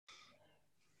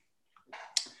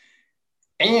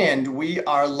And we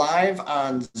are live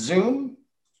on Zoom.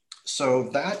 So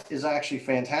that is actually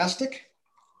fantastic.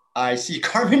 I see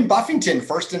Carmen Buffington,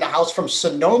 first in the house from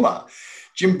Sonoma.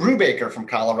 Jim Brubaker from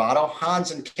Colorado.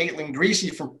 Hans and Caitlin Greasy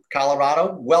from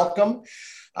Colorado. Welcome.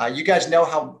 You guys know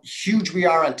how huge we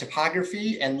are on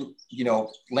topography and,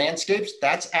 landscapes.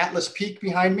 That's Atlas Peak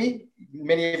behind me.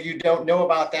 Many of you don't know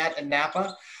about that in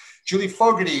Napa. Julie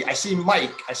Fogarty, I see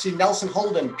Mike. I see Nelson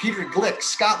Holden, Peter Glick,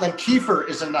 Scotland Kiefer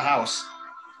is in the house.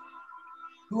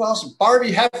 Who else?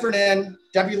 Barbie Heffernan,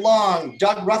 Debbie Long,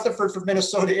 Doug Rutherford from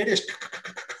Minnesota. It is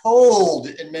cold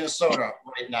in Minnesota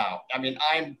right now. I mean,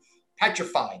 I'm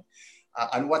petrified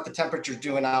on what the temperature's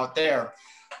doing out there.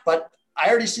 But I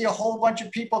already see a whole bunch of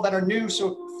people that are new,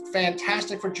 so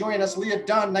fantastic for joining us. Leah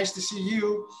Dunn, nice to see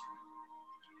you.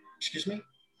 Excuse me?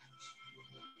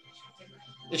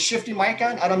 Is Shifty Mic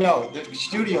on? I don't know. The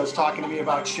studio's talking to me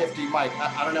about Shifty Mic.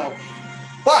 I don't know.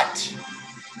 But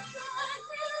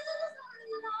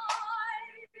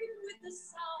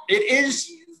it is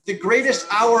the greatest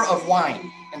hour of wine.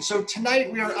 And so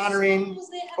tonight we are honoring,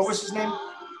 what was his name?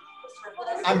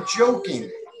 I'm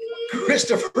joking.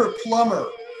 Christopher Plummer.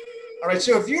 All right,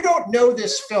 so if you don't know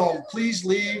this film, please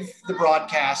leave the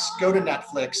broadcast, go to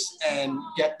Netflix and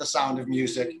get The Sound of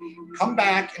Music. Come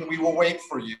back and we will wait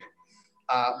for you.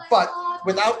 But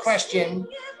without question,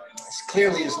 this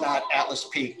clearly is not Atlas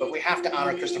Peak, but we have to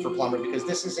honor Christopher Plummer because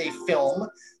this is a film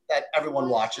that everyone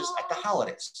watches at the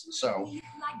holidays. So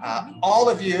all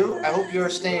of you, I hope you're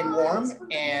staying warm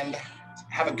and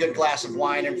have a good glass of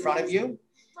wine in front of you.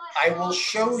 I will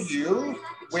show you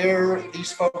where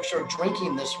these folks are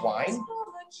drinking this wine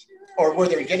or where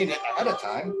they're getting it ahead of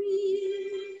time.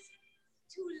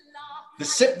 The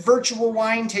SIP virtual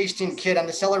wine tasting kit on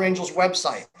the Cellar Angels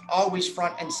website, always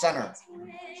front and center.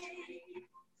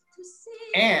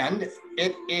 And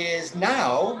it is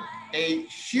now a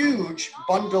huge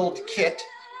bundled kit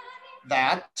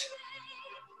that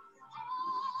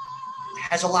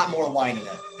has a lot more wine in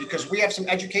it because we have some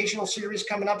educational series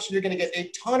coming up. So you're going to get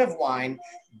a ton of wine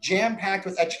jam-packed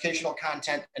with educational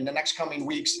content in the next coming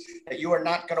weeks that you are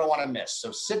not going to want to miss.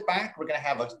 So sit back. We're going to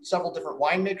have several different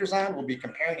winemakers on. We'll be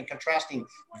comparing and contrasting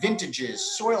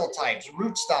vintages, soil types,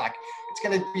 rootstock. It's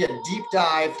going to be a deep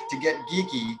dive to get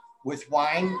geeky with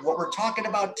wine. What we're talking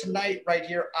about tonight right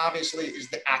here, obviously, is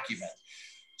the Acumen.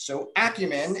 So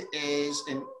Acumen is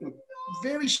a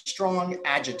very strong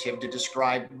adjective to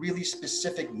describe really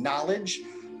specific knowledge.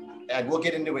 And we'll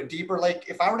get into it deeper. Like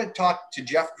if I were to talk to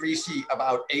Jeff Greasy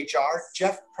about HR,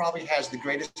 Jeff probably has the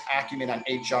greatest acumen on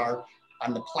HR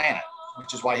on the planet,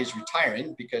 which is why he's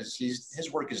retiring because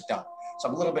his work is done. So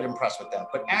I'm a little bit impressed with that.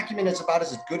 But acumen is about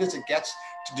as good as it gets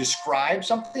to describe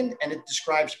something, and it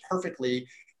describes perfectly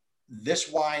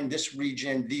this wine, this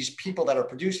region, these people that are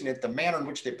producing it, the manner in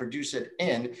which they produce it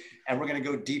in, and we're going to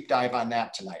go deep dive on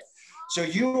that tonight. So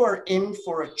you are in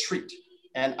for a treat,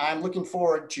 and I'm looking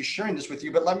forward to sharing this with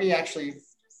you, but let me actually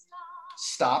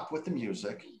stop with the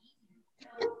music,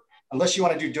 unless you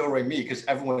want to do Do Re Mi, because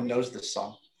everyone knows this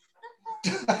song.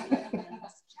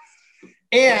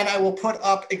 And I will put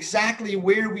up exactly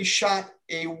where we shot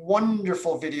a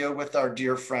wonderful video with our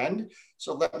dear friend.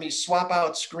 So let me swap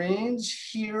out screens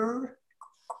here.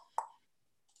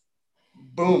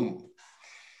 Boom.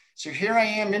 So here I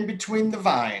am in between the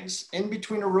vines, in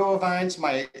between a row of vines,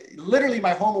 literally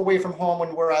my home away from home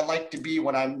and where I like to be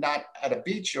when I'm not at a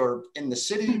beach or in the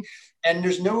city. And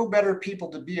there's no better people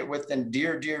to be it with than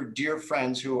dear, dear, dear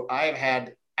friends who I've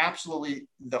had absolutely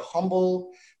the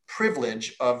humble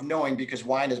privilege of knowing because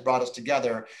wine has brought us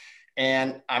together.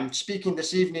 And I'm speaking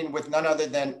this evening with none other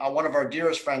than one of our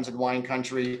dearest friends in wine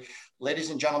country,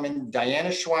 ladies and gentlemen, Diana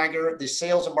Schweiger, the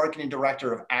sales and marketing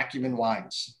director of Acumen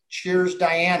Wines. Cheers,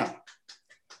 Diana.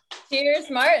 Cheers,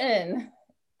 Martin.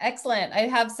 Excellent. I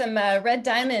have some red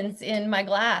diamonds in my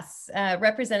glass,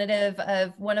 representative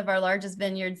of one of our largest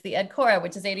vineyards, the Edcora,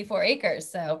 which is 84 acres.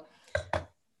 So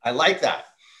I like that.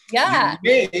 Yeah.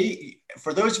 You may,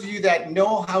 for those of you that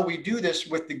know how we do this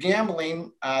with the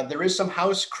gambling, there is some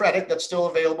house credit that's still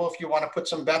available if you want to put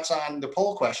some bets on the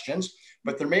poll questions,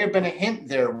 but there may have been a hint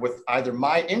there with either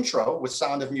my intro with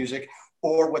Sound of Music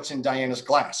or what's in Diana's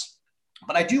glass.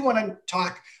 But I do want to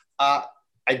talk, I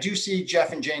do see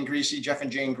Jeff and Jane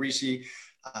Greasy.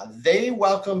 They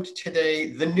welcomed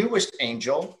today the newest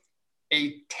angel,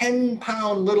 a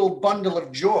 10-pound little bundle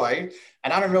of joy.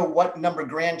 And I don't know what number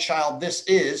grandchild this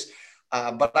is,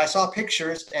 but I saw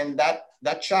pictures and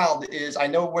that child is, I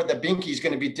know where the binky is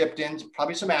going to be dipped in,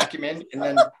 probably some Acumen. And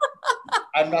then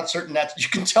I'm not certain that you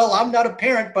can tell I'm not a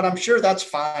parent, but I'm sure that's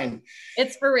fine.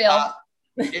 It's for real.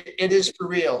 It is for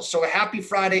real. So happy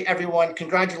Friday, everyone.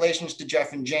 Congratulations to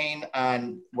Jeff and Jane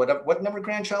on what number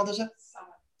grandchild is it?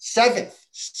 Seventh.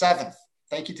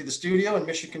 Thank you to the studio and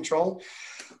Mission Control.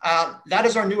 That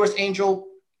is our newest angel.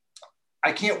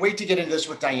 I can't wait to get into this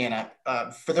with Diana.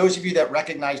 For those of you that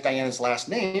recognize Diana's last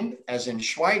name, as in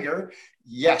Schweiger,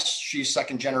 yes, she's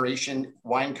second generation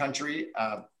wine country,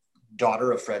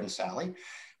 daughter of Fred and Sally,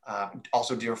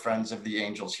 also dear friends of the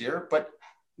angels here, but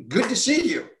good to see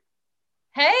you.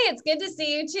 Hey, it's good to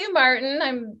see you too, Martin.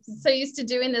 I'm so used to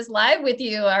doing this live with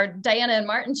you, our Diana and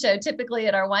Martin show, typically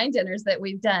at our wine dinners that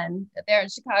we've done there in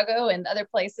Chicago and other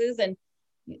places. And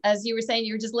as you were saying,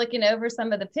 you were just looking over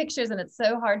some of the pictures, and it's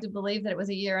so hard to believe that it was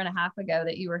a year and a half ago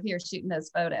that you were here shooting those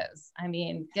photos. I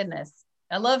mean, goodness,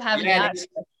 I love having you out.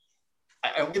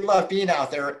 We love being out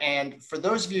there. And for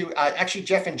those of you, actually,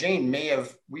 Jeff and Jane may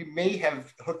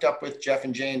have hooked up with Jeff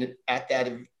and Jane at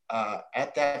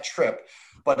that trip.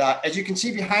 But as you can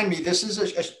see behind me, this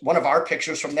is one of our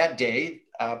pictures from that day.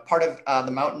 Part of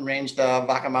the mountain range, the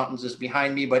Vaca Mountains, is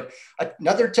behind me. But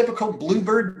another typical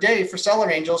bluebird day for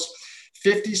Cellar Angels.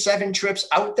 57 trips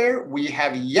out there. We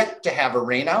have yet to have a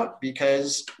rain out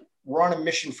because we're on a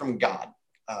mission from God.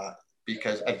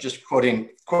 Because I'm just quoting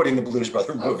the Blues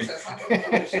Brother movie.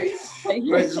 It's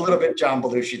a little bit John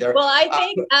Belushi there. Well, I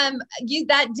think you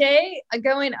that day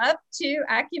going up to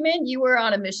Acumen, you were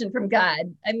on a mission from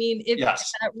God. I mean, if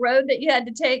yes. That road that you had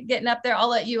to take getting up there, I'll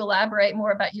let you elaborate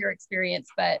more about your experience.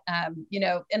 But and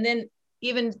then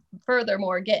even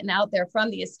furthermore, getting out there from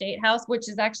the estate house, which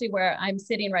is actually where I'm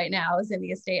sitting right now, is in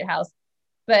the estate house.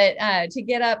 But to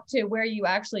get up to where you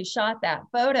actually shot that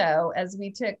photo, as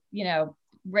we took,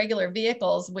 regular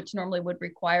vehicles, which normally would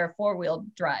require four-wheel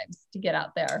drives to get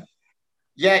out there.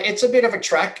 Yeah, it's a bit of a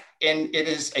trek, and it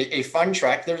is a fun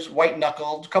trek. There's white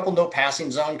knuckled, a couple no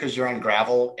passing zone because you're on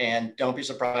gravel, and don't be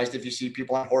surprised if you see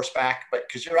people on horseback, but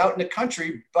because you're out in the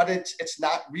country, but it's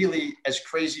not really as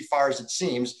crazy far as it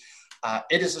seems.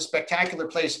 It is a spectacular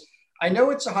place. I know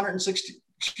it's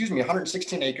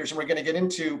 116 acres, and we're going to get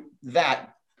into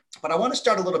that, but I want to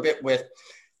start a little bit with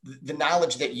the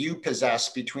knowledge that you possess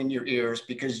between your ears,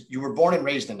 because you were born and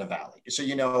raised in the Valley.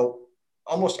 So,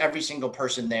 almost every single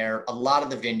person there, a lot of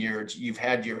the vineyards, you've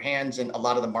had your hands in a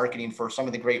lot of the marketing for some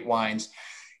of the great wines.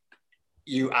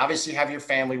 You obviously have your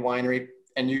family winery,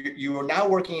 and you are now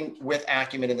working with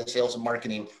Acumen in the sales and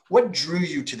marketing. What drew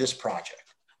you to this project?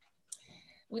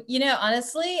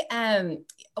 Honestly,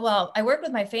 well, I worked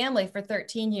with my family for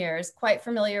 13 years, quite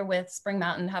familiar with Spring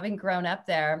Mountain, having grown up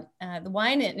there. The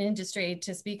wine industry,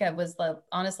 to speak of, was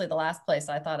honestly the last place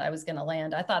I thought I was going to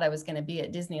land. I thought I was going to be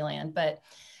at Disneyland, but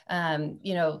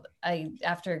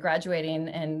after graduating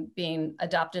and being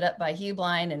adopted up by Hugh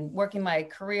Blind and working my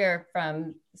career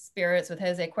from spirits with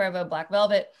Jose Cuervo, Black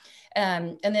Velvet,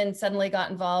 and then suddenly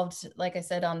got involved, like I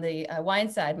said, on the wine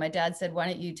side. My dad said, why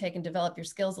don't you take and develop your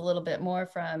skills a little bit more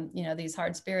from, these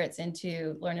hard spirits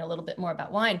into learning a little bit more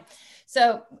about wine.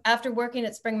 So after working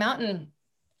at Spring Mountain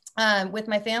with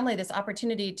my family, this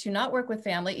opportunity to not work with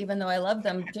family, even though I love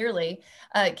them dearly,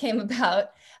 came about.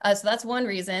 So that's one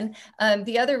reason.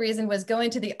 The other reason was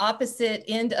going to the opposite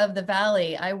end of the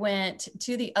valley. I went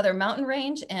to the other mountain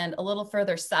range and a little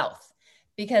further south,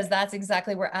 because that's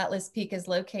exactly where Atlas Peak is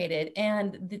located.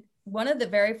 And one of the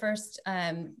very first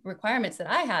requirements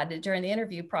that I had during the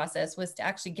interview process was to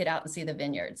actually get out and see the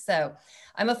vineyards. So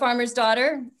I'm a farmer's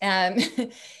daughter.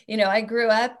 I grew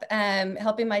up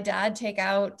helping my dad take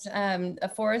out a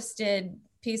forested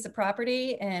piece of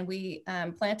property, and we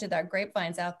planted our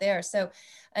grapevines out there. So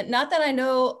not that I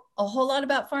know a whole lot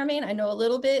about farming, I know a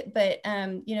little bit, but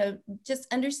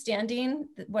just understanding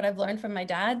what I've learned from my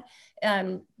dad,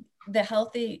 the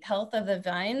health of the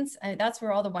vines, that's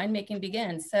where all the winemaking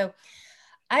begins. So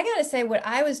I got to say, what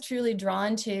I was truly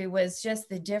drawn to was just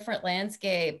the different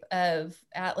landscape of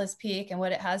Atlas Peak and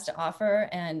what it has to offer,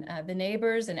 and the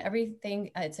neighbors and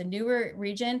everything. It's a newer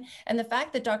region. And the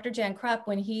fact that Dr. Jan Krupp,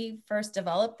 when he first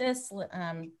developed this,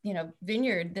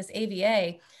 vineyard, this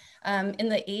AVA, in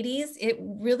the 80s, it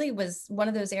really was one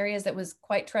of those areas that was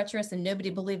quite treacherous, and nobody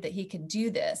believed that he could do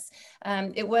this.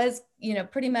 It was,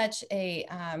 pretty much a,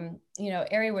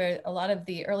 area where a lot of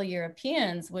the early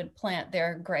Europeans would plant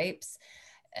their grapes.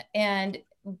 And,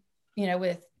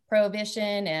 with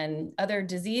prohibition and other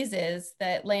diseases,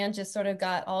 that land just sort of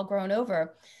got all grown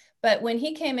over. But when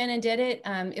he came in and did it,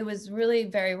 it was really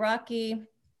very rocky,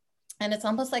 and it's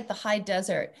almost like the high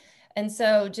desert. And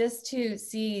so just to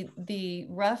see the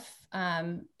rough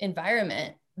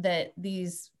environment that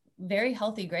these very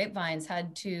healthy grapevines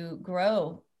had to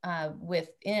grow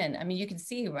within. I mean, you can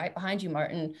see right behind you,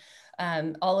 Martin,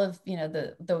 all of,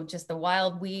 just the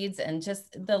wild weeds, and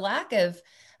just the lack of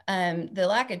The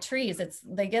lack of trees,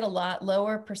 they get a lot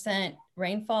lower percent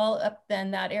rainfall up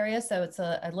than that area. So it's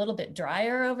a little bit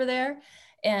drier over there.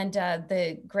 And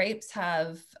the grapes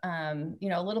have, you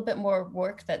know, a little bit more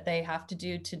work that they have to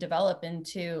do to develop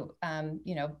into,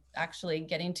 you know, actually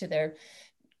getting to their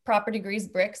proper degrees,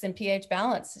 bricks, and pH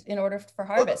balance in order for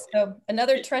harvest. So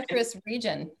another treacherous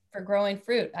region for growing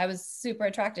fruit. I was super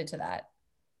attracted to that.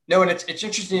 No, and it's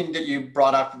interesting that you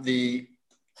brought up the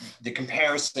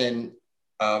comparison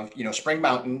of, you know, Spring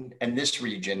Mountain and this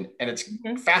region. And it's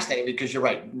fascinating because you're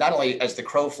right. Not only as the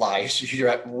crow flies, you're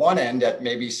at one end at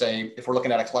maybe, say, if we're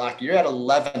looking at a clock, you're at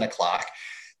 11 o'clock.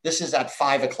 This is at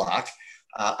 5 o'clock.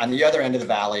 On the other end of the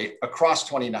valley, across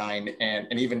 29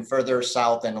 and even further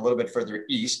south and a little bit further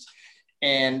east.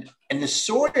 And the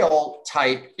soil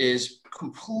type is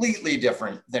completely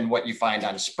different than what you find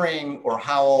on Spring or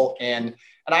Howell. And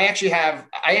I actually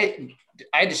I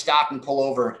had to stop and pull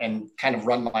over and kind of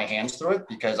run my hands through it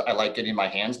because I like getting my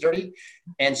hands dirty.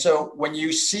 And so when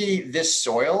you see this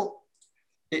soil,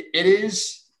 it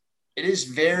is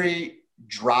very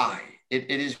dry. It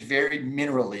is very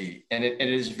minerally, and it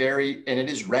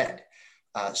is red.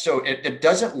 So it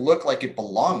doesn't look like it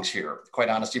belongs here, quite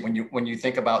honestly, when you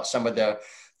think about some of the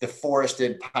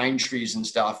forested pine trees and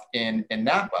stuff in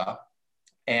Napa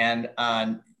and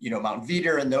on, you know, Mount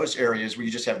Veeder and those areas where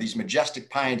you just have these majestic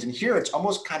pines. And here it's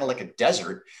almost kind of like a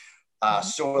desert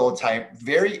soil type,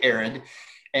 very arid.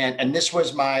 And this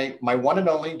was my one and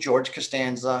only George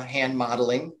Costanza hand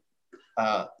modeling.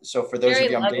 So for those very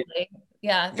of you, lovely.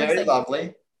 Yeah. Very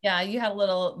lovely. Yeah, you had a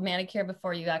little manicure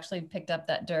before you actually picked up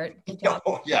that dirt.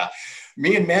 Oh, yeah.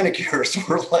 Me and manicures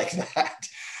were like that.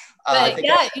 But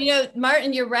yeah, you know,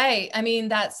 Martin, you're right. I mean,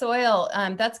 that soil,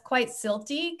 that's quite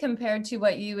silty compared to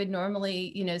what you would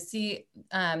normally, you know, see.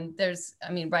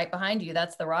 Right behind you,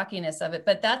 that's the rockiness of it,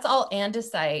 but that's all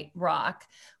andesite rock,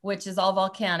 which is all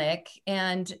volcanic,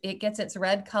 and it gets its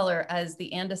red color as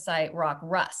the andesite rock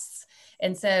rusts.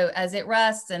 And so as it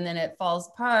rusts and then it falls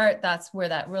apart, that's where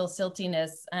that real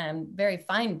siltiness, very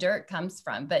fine dirt comes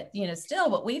from. But, you know,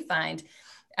 still what we find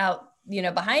out, you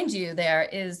know, behind you there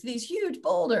is these huge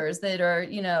boulders that are,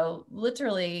 you know,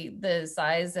 literally the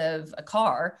size of a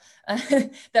car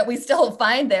that we still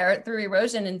find there through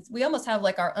erosion. And we almost have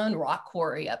like our own rock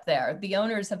quarry up there. The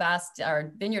owners have asked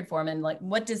our vineyard foreman, like,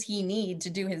 what does he need to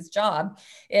do his job?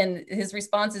 And his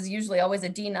response is usually always a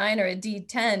D9 or a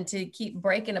D10 to keep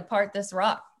breaking apart this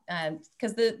rock.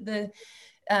 Because the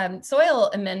soil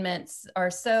amendments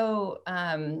are so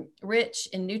rich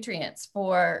in nutrients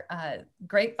for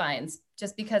grapevines,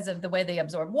 just because of the way they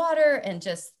absorb water and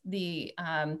just the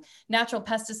natural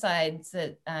pesticides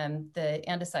that the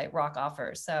andesite rock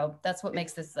offers. So that's what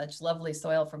makes this such lovely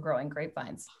soil for growing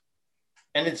grapevines.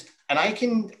 And I'm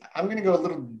going to go a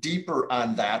little deeper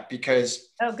on that because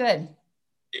good.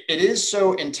 It is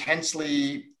so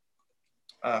intensely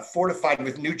fortified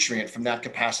with nutrient from that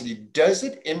capacity. Does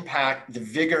it impact the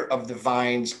vigor of the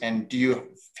vines? And do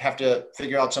you have to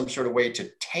figure out some sort of way to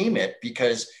tame it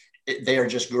because they are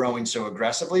just growing so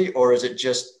aggressively? Or is it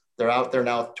just they're out there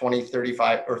now 20,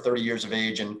 35 or 30 years of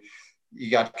age and you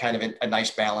got kind of a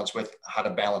nice balance with how to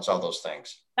balance all those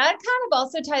things? That kind of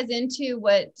also ties into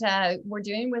what we're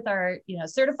doing with our, you know,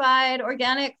 certified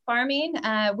organic farming.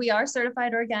 We are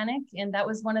certified organic, and that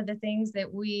was one of the things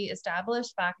that we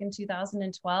established back in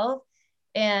 2012.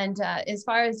 And as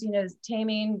far as, you know,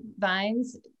 taming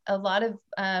vines, a lot of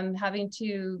having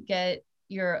to get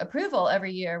your approval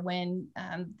every year when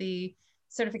the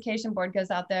certification board goes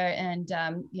out there and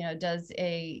you know, does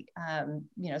a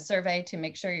you know, survey to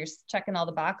make sure you're checking all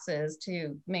the boxes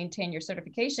to maintain your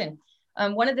certification.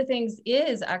 One of the things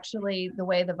is actually the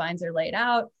way the vines are laid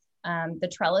out, the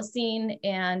trellising,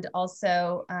 and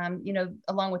also you know,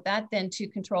 along with that, then to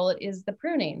control it is the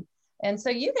pruning. And so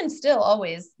you can still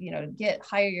always, you know, get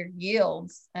higher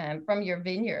yields from your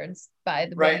vineyards by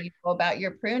the way you go about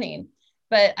your pruning.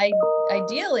 But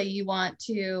ideally, you want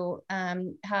to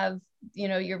have, you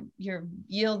know, your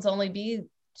yields only be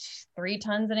 3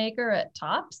 tons an acre at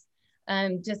tops,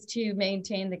 just to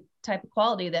maintain the type of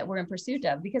quality that we're in pursuit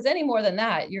of. Because any more than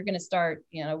that, you're going to start,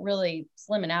 you know, really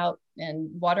slimming out and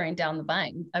watering down the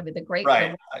vine with the great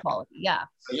quality. Yeah.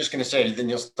 I'm just going to say, then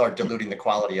you'll start diluting the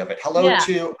quality of it. Hello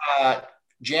to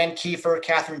Jan Kiefer,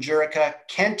 Catherine Jurica,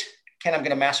 Kent, I'm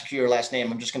going to massacre your last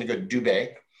name. I'm just going to go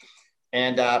Dubé.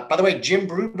 And by the way, Jim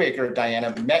Brubaker,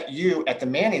 Diana, met you at the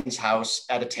Manning's house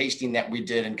at a tasting that we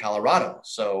did in Colorado.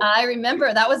 So I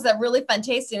remember that was a really fun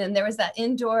tasting, and there was that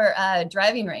indoor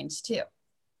driving range too.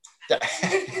 That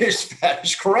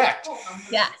is correct.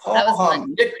 Yeah, that was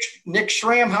fun. Nick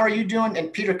Schramm, how are you doing?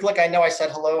 And Peter Glick, I know I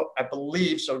said hello, I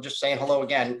believe, so just saying hello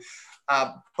again.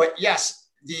 But yes,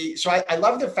 I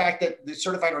love the fact that the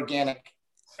certified organic,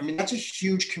 I mean, that's a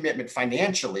huge commitment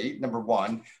financially, number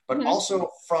one, but also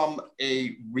from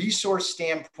a resource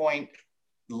standpoint,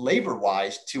 labor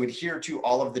wise, to adhere to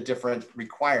all of the different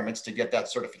requirements to get that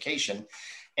certification.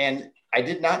 And I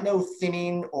did not know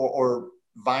thinning or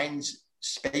vines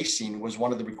spacing was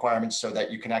one of the requirements so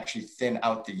that you can actually thin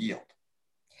out the yield.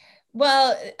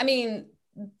 Well, I mean,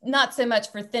 not so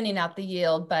much for thinning out the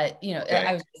yield, but, okay.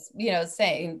 I was just,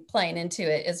 saying, playing into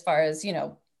it as far as,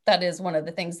 that is one of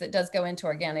the things that does go into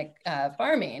organic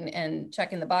farming and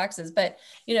checking the boxes. But,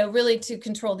 really to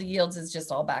control the yields is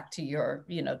just all back to your,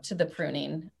 to the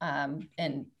pruning.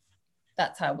 And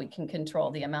that's how we can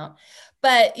control the amount.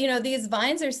 But, these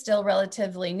vines are still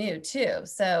relatively new too.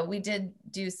 So we did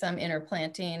do some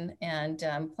interplanting and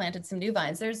planted some new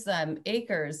vines. There's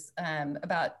acres,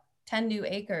 about 10 new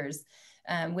acres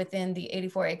within the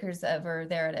 84 acres over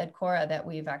there at Edcora that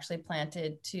we've actually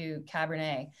planted to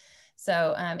Cabernet.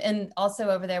 So, and also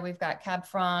over there, we've got Cab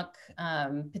Franc,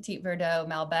 Petit Verdot,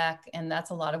 Malbec, and that's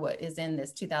a lot of what is in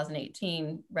this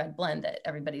 2018 red blend that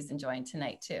everybody's enjoying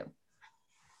tonight too.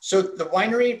 So the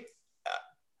winery,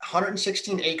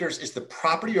 116 acres is the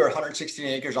property, or 116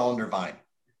 acres all under vine?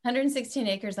 116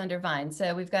 acres under vine.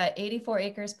 So we've got 84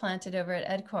 acres planted over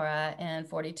at Edcora and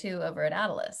 42 over at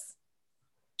Atlas.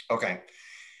 Okay.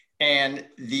 And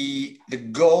the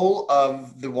goal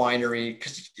of the winery,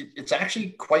 because it's actually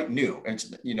quite new.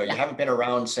 It's, you haven't been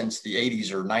around since the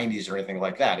 80s or 90s or anything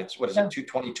like that. It's,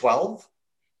 2012?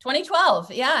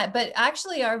 2012, yeah. But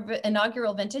actually our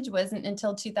inaugural vintage wasn't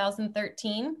until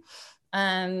 2013.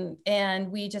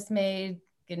 And we just made,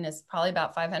 goodness, probably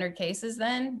about 500 cases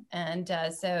then. And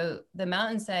so the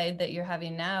Mountainside that you're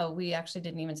having now, we actually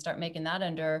didn't even start making that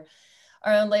under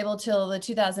our own label till the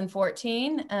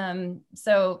 2014.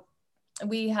 So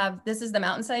we have, this is the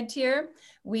Mountainside tier.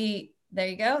 There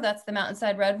you go. That's the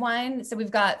Mountainside red wine. So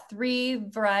we've got 3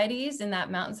 varieties in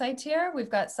that Mountainside tier. We've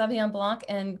got Sauvignon Blanc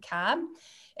and Cab.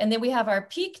 And then we have our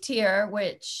Peak tier,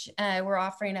 which we're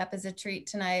offering up as a treat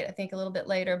tonight, I think a little bit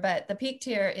later, but the Peak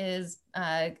tier is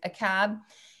a Cab.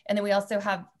 And then we also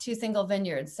have 2 single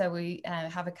vineyards. So we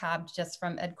have a Cab just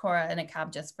from Edcora and a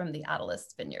Cab just from the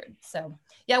Atlas vineyard. So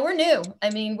yeah, we're new. I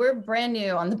mean, we're brand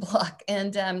new on the block.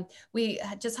 And we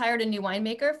just hired a new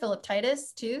winemaker, Philip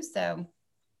Titus too. So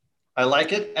I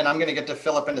like it. And I'm going to get to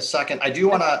Philip in a second. I do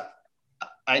want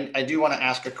to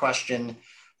ask a question.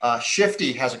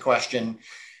 Shifty has a question.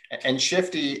 And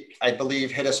Shifty, I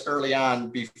believe, hit us early on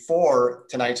before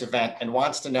tonight's event and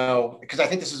wants to know, because I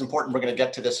think this is important, we're going to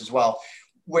get to this as well.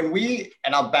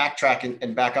 And I'll backtrack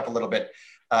and back up a little bit.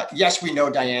 Yes, we know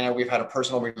Diana. We've had a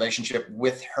personal relationship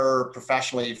with her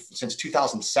professionally since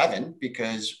 2007,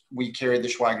 because we carried the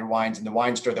Schweiger wines in the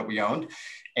wine store that we owned,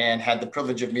 and had the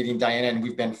privilege of meeting Diana. And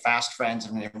we've been fast friends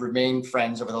and have remained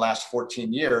friends over the last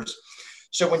 14 years.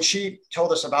 So when she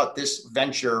told us about this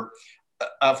venture,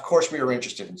 of course we were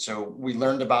interested. And so we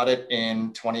learned about it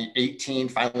in 2018,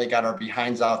 finally got our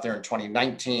behinds out there in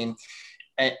 2019.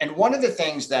 And one of the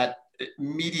things that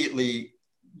immediately,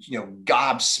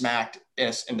 gobsmacked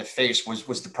us in the face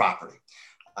was the property.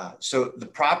 So the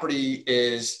property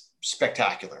is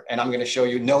spectacular. And I'm going to show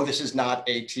you, no, this is not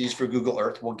a tease for Google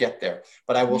Earth. We'll get there,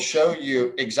 but I will show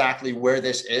you exactly where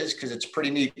this is, because it's pretty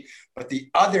neat. But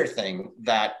the other thing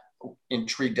that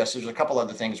intrigued us, there's a couple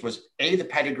other things, was the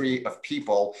pedigree of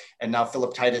people. And now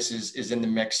Philip Titus is in the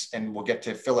mix, and we'll get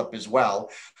to Philip as well.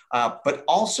 But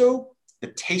also the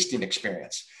tasting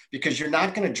experience, because you're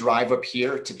not going to drive up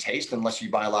here to taste unless you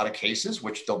buy a lot of cases,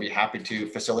 which they'll be happy to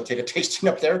facilitate a tasting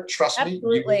up there. Trust me.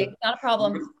 Absolutely, not a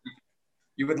problem.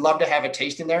 You would love to have a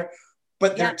tasting there,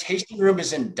 but their tasting room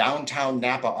is in downtown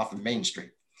Napa off of Main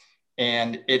Street.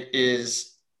 And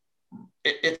it's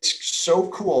so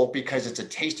cool because it's a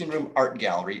tasting room art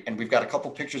gallery, and we've got a couple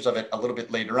pictures of it a little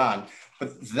bit later on.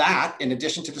 But that, in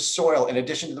addition to the soil, in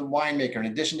addition to the winemaker, in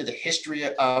addition to the history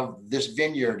of this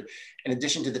vineyard, in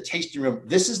addition to the tasting room,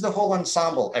 this is the whole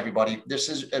ensemble, everybody. This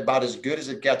is about as good as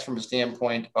it gets from a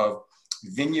standpoint of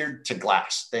vineyard to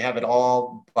glass. They have it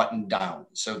all buttoned down.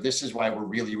 So this is why we're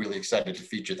really, really excited to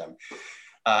feature them.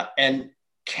 And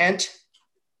Kent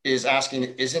is asking,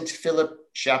 isn't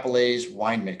Philip Chapelet's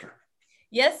winemaker?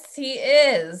 Yes, he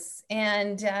is.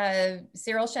 And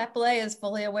Cyril Chapelet is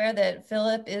fully aware that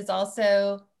Philip is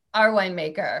also our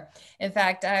winemaker. In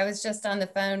fact, I was just on the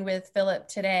phone with Philip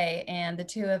today, and the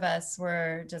two of us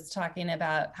were just talking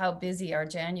about how busy our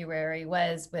January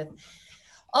was with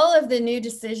all of the new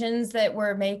decisions that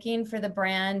we're making for the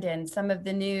brand, and some of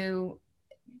the new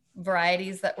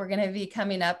varieties that we're going to be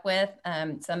coming up with,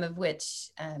 some of which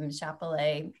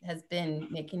Chapelet has been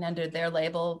making under their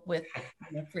label with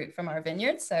fruit from our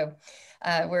vineyards. So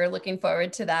we're looking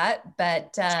forward to that.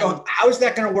 But so how is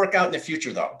that going to work out in the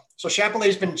future, though? So Chapelet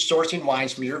has been sourcing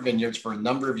wines from your vineyards for a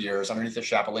number of years underneath the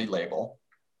Chapelet label.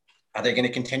 Are they going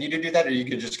to continue to do that, or are you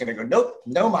just going to go, nope,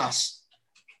 no mas?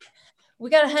 We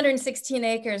got 116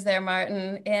 acres there,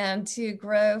 Martin, and to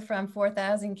grow from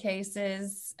 4,000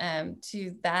 cases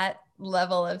to that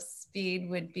level of speed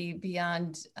would be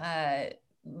beyond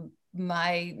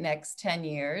my next 10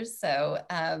 years. So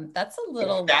that's a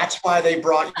little. That's why they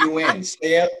brought you in,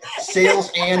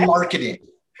 sales and marketing.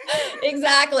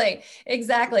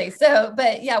 Exactly. So,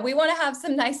 but yeah, we want to have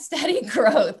some nice steady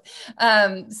growth.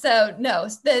 So no,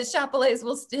 the Chapelets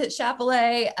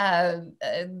Chapelet,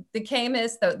 the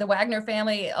Camus, the Wagner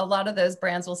family, a lot of those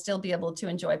brands will still be able to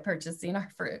enjoy purchasing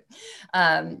our fruit.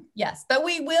 Yes, but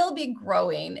we will be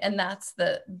growing, and that's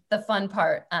the fun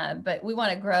part. But we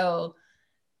want to grow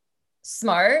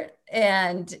smart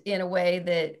and in a way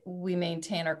that we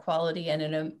maintain our quality, and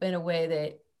in a way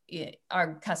that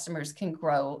our customers can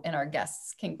grow and our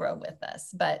guests can grow with us.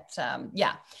 But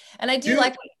yeah, and I do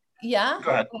like, yeah.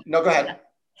 Go ahead. No, go ahead.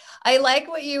 I like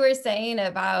what you were saying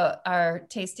about our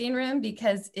tasting room,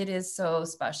 because it is so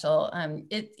special.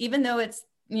 Even though it's,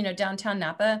 downtown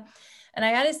Napa, and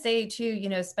I got to say too,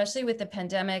 especially with the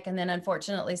pandemic, and then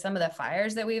unfortunately some of the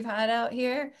fires that we've had out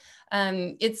here,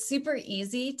 it's super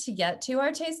easy to get to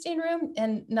our tasting room.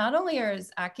 And not only is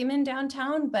Acumen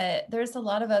downtown, but there's a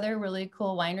lot of other really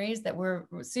cool wineries that we're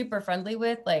super friendly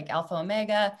with, like Alpha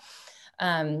Omega,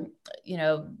 the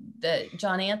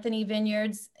John Anthony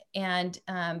Vineyards, and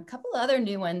a couple other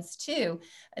new ones too.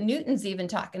 Newton's even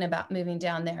talking about moving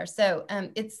down there. So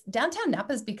it's downtown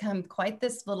Napa's become quite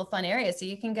this little fun area. So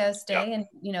you can go stay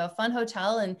in, a fun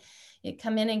hotel, and you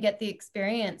come in and get the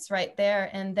experience right there.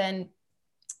 And then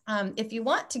if you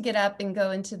want to get up and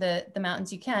go into the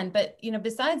mountains, you can. But,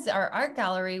 besides our art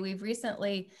gallery, we've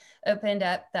recently opened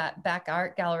up that back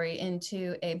art gallery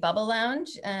into a bubble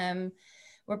lounge.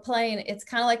 We're playing, it's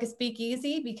kind of like a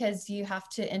speakeasy, because you have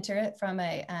to enter it from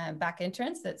a back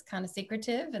entrance that's kind of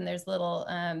secretive, and there's a little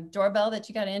doorbell that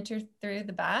you got to enter through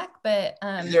the back. But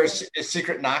is there a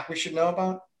secret knock we should know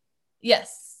about?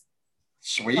 Yes.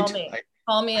 Sweet.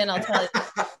 Call me and I'll tell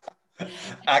you.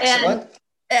 Excellent.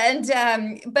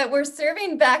 And but we're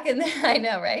serving back in the, I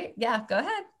know, right? Yeah, go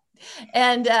ahead.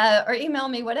 And or email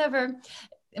me, whatever,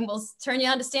 and we'll turn you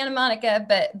on to Santa Monica.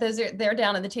 But they're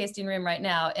down in the tasting room right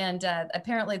now. And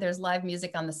apparently there's live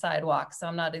music on the sidewalk. So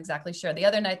I'm not exactly sure. The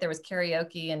other night there was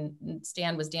karaoke, and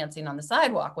Stan was dancing on the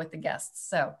sidewalk with the guests.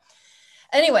 So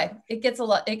anyway, it gets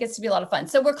to be a lot of fun.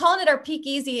 So we're calling it our Peak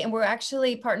Easy, and we're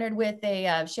actually partnered with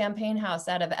a champagne house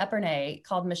out of Epernay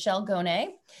called Michel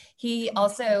Gonnet. He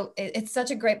also, it's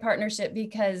such a great partnership,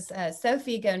 because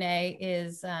Sophie Gonnet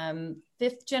is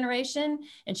 5th generation,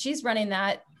 and she's running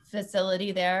that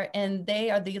facility there, and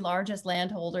they are the largest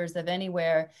landholders of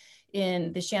anywhere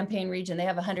in the Champagne region. They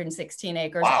have 116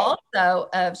 acres also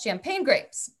of champagne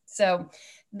grapes. So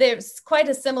there's quite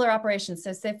a similar operation.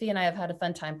 So Sophie and I have had a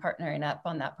fun time partnering up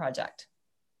on that project.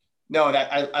 No,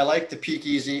 I like the Peak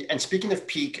Easy. And speaking of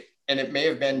peak, and it may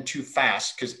have been too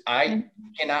fast, because I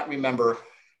cannot remember,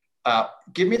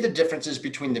 give me the differences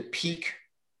between the peak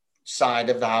side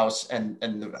of the house and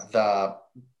the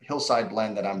hillside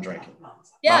blend that I'm drinking.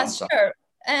 Yeah, sure.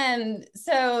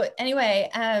 So anyway,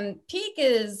 Peak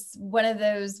is one of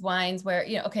those wines where,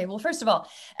 okay, well, first of all,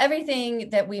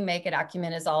 everything that we make at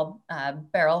Acumen is all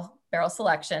barrel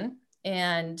selection,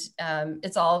 and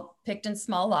it's all picked in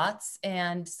small lots.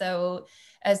 And so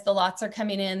as the lots are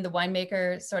coming in, the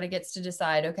winemaker sort of gets to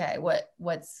decide, okay,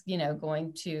 what's,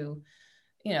 going to,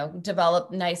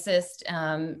 develop nicest.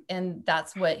 And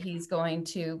that's what he's going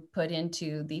to put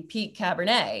into the Peak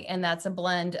Cabernet. And that's a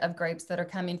blend of grapes that are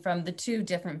coming from the 2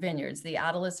 different vineyards, the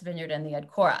Atlas vineyard and the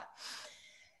Edcora.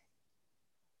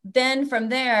 Then from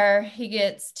there, he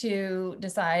gets to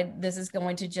decide, this is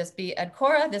going to just be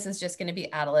Edcora, this is just going to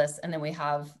be Atlas, and then we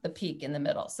have the Peak in the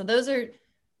middle. So those are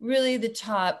really the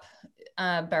top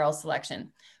barrel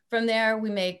selection. From there,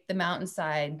 we make the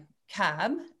Mountainside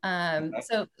Cab.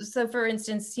 So for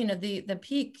instance, the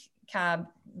Peak Cab,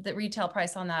 the retail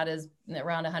price on that is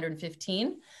around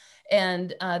 115, and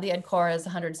the Edcora is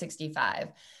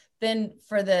 165. Then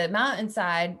for the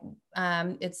Mountainside,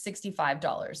 it's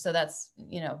 $65. So that's,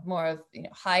 more of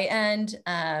high end,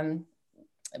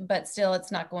 but still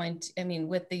it's not going to,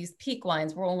 with these Peak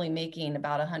wines, we're only making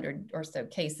about 100 or so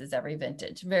cases every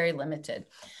vintage, very limited.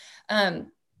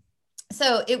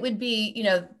 So it would be,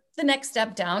 the next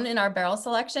step down in our barrel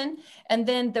selection. And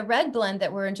then the red blend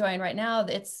that we're enjoying right now,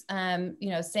 it's,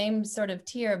 same sort of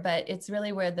tier, but it's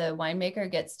really where the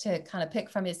winemaker gets to kind of pick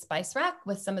from his spice rack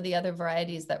with some of the other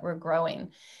varieties that we're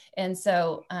growing. And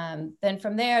so then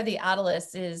from there, the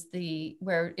Atlas is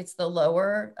where it's the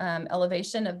lower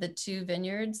elevation of the two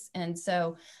vineyards. And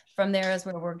so from there is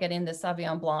where we're getting the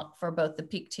Sauvignon Blanc for both the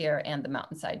Peak tier and the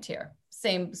Mountainside tier.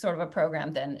 Same sort of a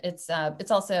program then. It's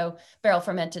also barrel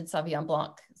fermented Sauvignon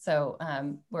Blanc. So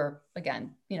we're,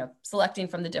 again, selecting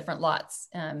from the different lots.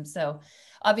 So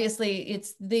obviously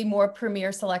it's the more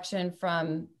premier selection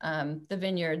from the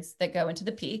vineyards that go into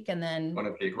the Peak, and then on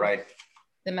a Peak, right?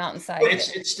 The Mountainside.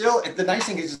 It's still, the nice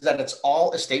thing is that it's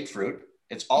all estate fruit.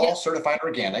 It's all certified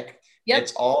organic. Yep.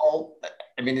 It's all,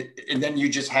 and then you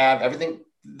just have everything,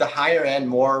 the higher end,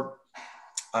 more,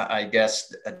 I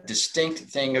guess, a distinct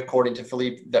thing, according to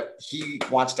Philippe, that he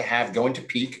wants to have goes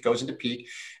into Peak.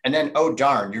 And then, oh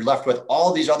darn, you're left with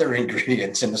all these other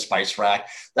ingredients in the spice rack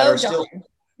that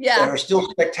are still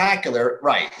spectacular.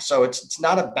 Right. So it's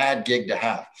not a bad gig to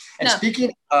have. And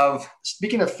speaking of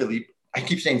Philippe, I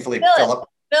keep saying Philippe.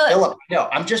 Philip, no,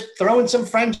 I'm just throwing some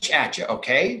French at you,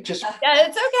 okay? It's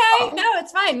okay. No,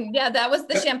 it's fine. Yeah, that was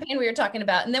the champagne we were talking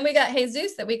about. And then we got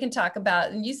Jesus that we can talk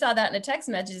about. And you saw that in a text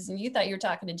message and you thought you were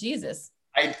talking to Jesus.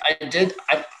 I did.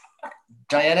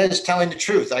 Diana is telling the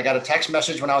truth. I got a text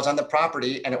message when I was on the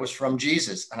property and it was from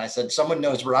Jesus. And I said, someone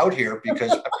knows we're out here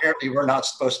because apparently we're not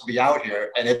supposed to be out here.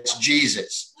 And it's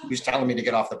Jesus who's telling me to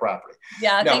get off the property.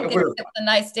 Yeah, I think it was a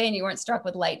nice day and you weren't struck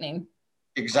with lightning.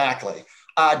 Exactly.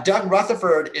 Doug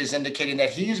Rutherford is indicating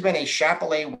that he's been a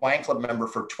Chapelet Wine Club member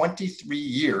for 23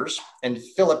 years, and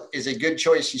Philip is a good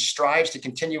choice. He strives to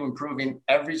continue improving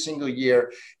every single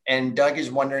year. And Doug is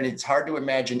wondering, it's hard to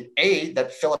imagine, A,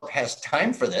 that Philip has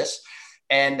time for this,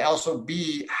 and also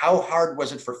B, how hard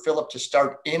was it for Philip to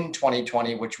start in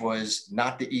 2020, which was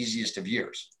not the easiest of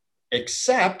years,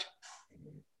 except,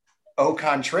 au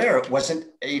contraire, it wasn't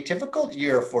a difficult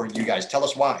year for you guys. Tell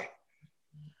us why.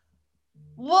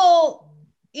 Well,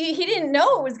 he didn't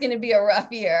know it was going to be a rough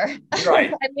year.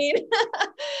 Right.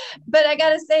 But I got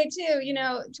to say too,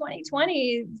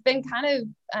 2020 has been kind of,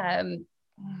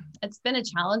 it's been a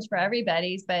challenge for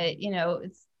everybody, but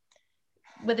it's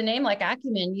with a name like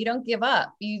Acumen, you don't give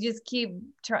up. You just keep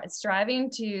striving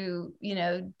to,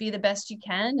 be the best you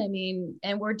can.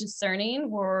 And we're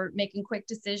discerning, we're making quick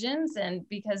decisions. And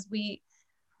because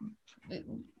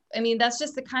that's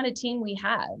just the kind of team we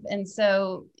have. And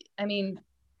so,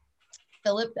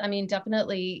 Philip,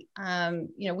 definitely,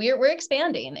 we're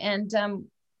expanding. And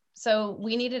so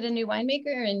we needed a new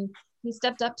winemaker and he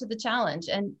stepped up to the challenge.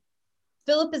 And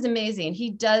Philip is amazing. He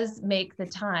does make the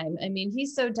time.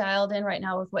 He's so dialed in right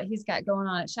now with what he's got going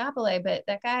on at Chapelet, but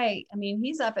that guy,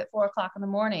 he's up at 4:00 in the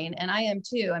morning and I am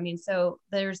too. So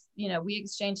there's, we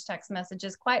exchange text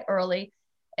messages quite early.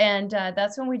 And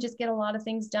that's when we just get a lot of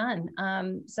things done.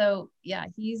 So yeah,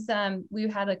 we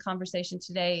had a conversation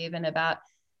today even about,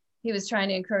 he was trying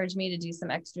to encourage me to do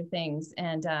some extra things.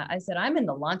 And I said, I'm in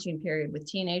the launching period with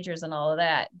teenagers and all of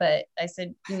that. But I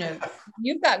said,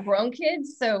 you've got grown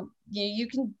kids, so you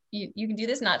can do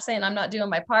this. Not saying I'm not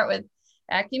doing my part with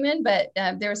Acumen, but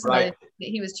there was something that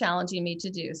he was challenging me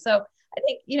to do. So I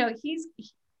think,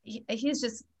 he's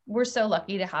just, we're so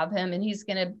lucky to have him, and he's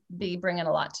going to be bringing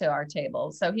a lot to our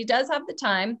table. So he does have the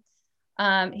time.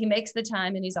 He makes the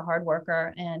time, and he's a hard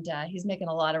worker, and he's making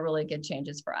a lot of really good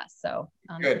changes for us. So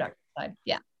on the production side,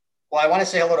 yeah. Well, I want to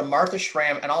say hello to Martha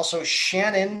Schramm and also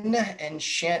Shannon and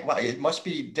well, it must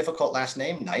be difficult last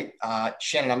name night.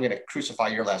 Shannon, I'm going to crucify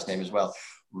your last name as well.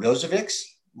 Rozovics,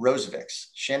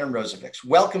 Shannon Rozovics.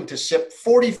 Welcome to SIP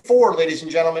 44, ladies and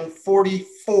gentlemen,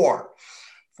 44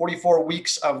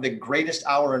 weeks of the greatest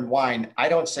hour in wine. I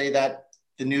don't say that,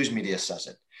 the news media says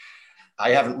it.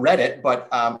 I haven't read it, but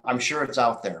I'm sure it's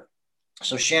out there.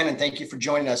 So Shannon, thank you for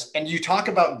joining us. And you talk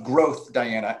about growth,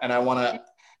 Diana, and I want to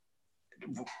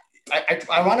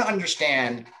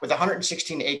understand, with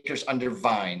 116 acres under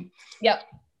vine,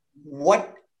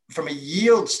 what, from a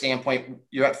yield standpoint,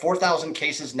 you're at 4,000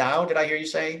 cases now, did I hear you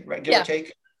say, right, give or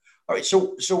take? All right,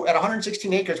 so at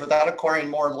 116 acres without acquiring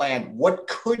more land, what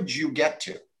could you get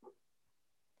to?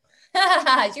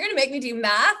 You're going to make me do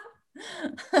math?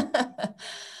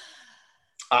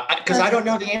 Because I don't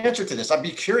know the answer to this. I'd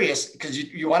be curious, because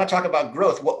you want to talk about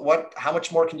growth. How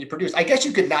much more can you produce? I guess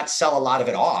you could not sell a lot of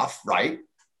it off, right?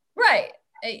 Right.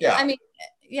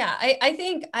 Yeah. I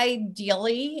think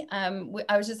ideally,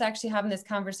 I was just actually having this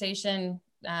conversation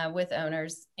with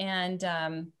owners, and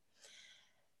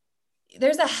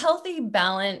there's a healthy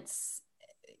balance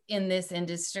in this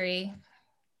industry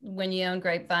when you own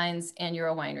grapevines and you're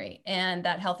a winery. And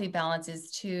that healthy balance is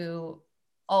to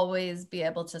always be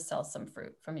able to sell some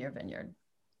fruit from your vineyard.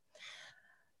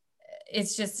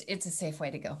 It's a safe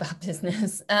way to go about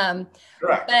business.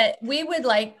 Correct. But we would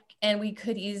like, and we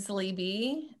could easily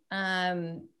be,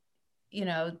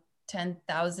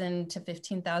 10,000 to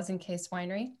 15,000 case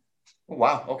winery.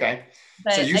 Wow. Okay.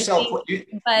 But So you sell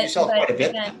quite a bit.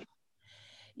 Again,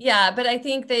 yeah, but I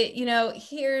think that,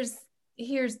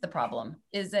 here's the problem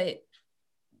is that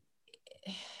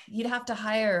you'd have to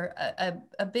hire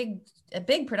a big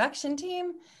production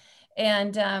team.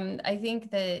 And I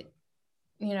think that,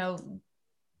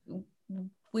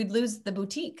 we'd lose the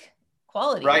boutique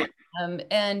quality. Right.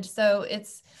 And so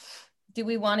do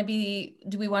we want to be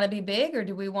big, or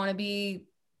do we want to be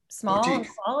small boutique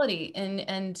and quality?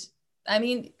 And I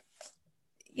mean,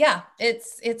 yeah,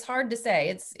 it's hard to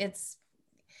say. It's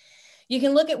you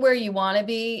can look at where you want to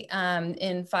be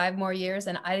in 5 more years.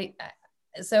 And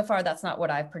so far, that's not what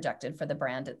I've projected for the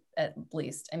brand, at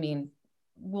least. I mean,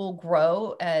 we'll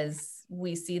grow as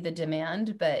we see the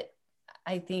demand, but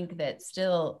I think that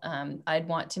still I'd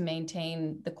want to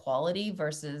maintain the quality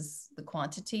versus the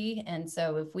quantity. And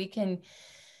so if we can,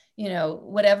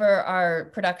 whatever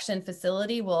our production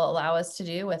facility will allow us to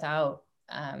do without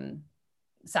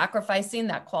sacrificing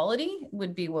that quality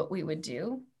would be what we would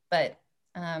do. But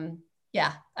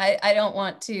yeah, I don't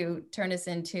want to turn us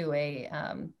into a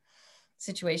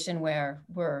situation where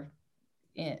we're,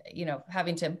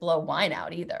 having to blow wine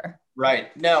out either.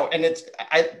 Right. No, and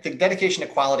the dedication to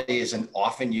quality is an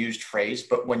often used phrase,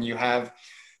 but when you have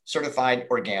certified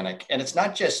organic, and it's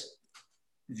not just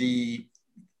the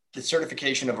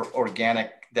certification of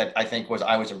organic that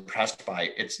I was impressed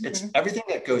by. It's everything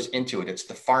that goes into it. It's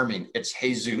the farming. It's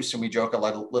Jesus, and we joke a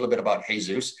little bit about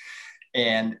Jesus,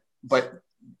 but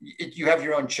you have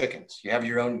your own chickens, you have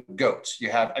your own goats,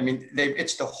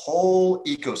 it's the whole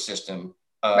ecosystem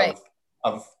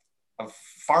of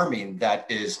farming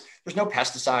there's no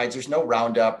pesticides, there's no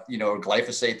Roundup,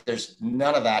 glyphosate, there's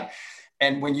none of that.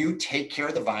 And when you take care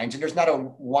of the vines, and there's not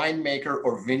a winemaker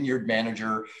or vineyard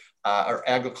manager or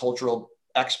agricultural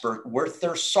expert worth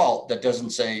their salt that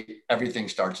doesn't say everything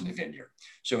starts in the vineyard.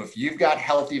 So if you've got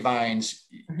healthy vines,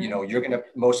 you're going to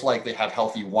most likely have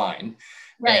healthy wine.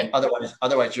 Right. And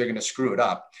otherwise you're going to screw it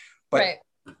up. But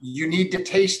you need to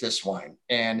taste this wine,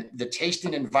 and the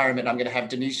tasting environment. I'm going to have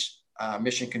Denise,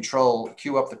 Mission Control,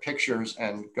 cue up the pictures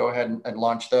and go ahead and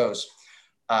launch those.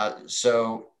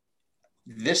 So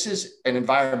this is an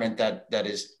environment that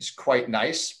is quite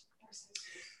nice.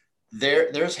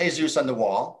 There's Jesus on the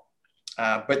wall,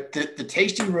 but the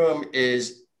tasting room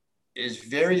is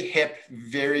very hip,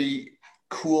 very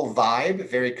cool vibe,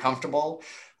 very comfortable.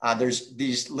 There's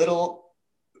these little.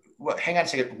 Hang on a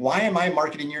second. Why am I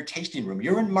marketing your tasting room?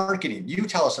 You're in marketing. You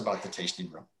tell us about the tasting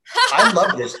room. I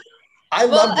love this. I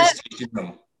love this tasting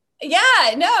room.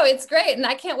 Yeah, no, it's great. And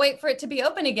I can't wait for it to be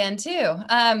open again too.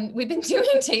 We've been doing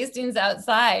tastings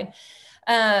outside.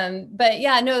 But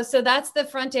yeah, no, so that's the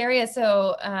front area.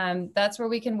 So that's where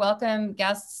we can welcome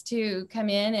guests to come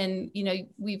in. And,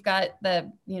 we've got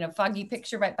the, foggy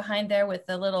picture right behind there with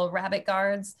the little rabbit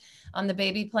guards on the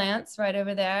baby plants right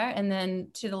over there. And then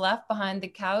to the left behind the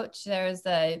couch, there's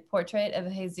a portrait of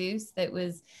Jesus that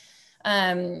was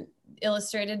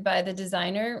illustrated by the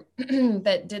designer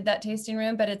that did that tasting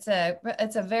room. But it's a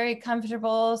very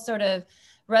comfortable sort of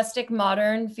rustic,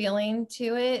 modern feeling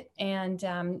to it. And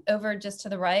over just to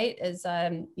the right is,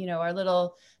 our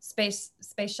little space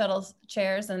shuttle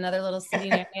chairs, another little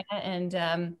sitting area.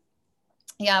 And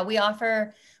we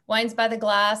offer wines by the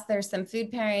glass. There's some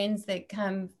food pairings that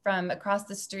come from across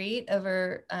the street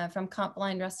over from Comp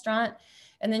Blind Restaurant.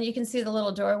 And then you can see the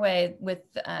little doorway with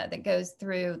that goes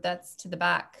through, that's to the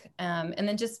back. And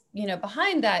then just,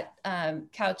 behind that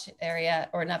couch area,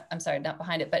 or not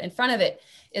behind it, but in front of it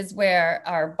is where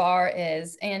our bar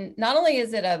is. And not only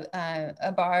is it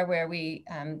a bar where we,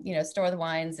 store the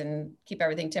wines and keep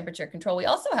everything temperature control, we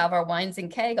also have our wines in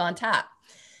keg on tap.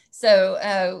 So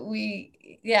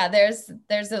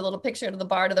there's a little picture of the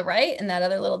bar to the right and that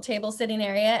other little table sitting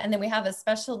area. And then we have a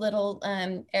special little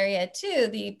area too,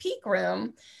 the Peak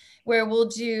Room, where we'll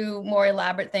do more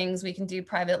elaborate things. We can do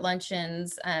private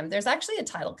luncheons. There's actually a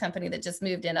title company that just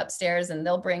moved in upstairs, and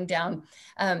they'll bring down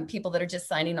people that are just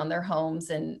signing on their homes,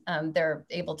 and they're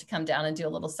able to come down and do a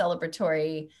little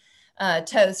celebratory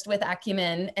toast with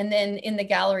Acumen. And then in the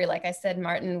gallery, like I said,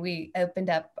 Martin, we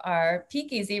opened up our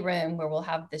Peak Easy room where we'll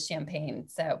have the champagne.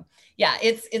 So yeah,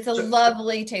 it's a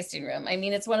lovely tasting room. I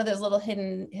mean, it's one of those little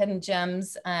hidden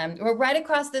gems. We're right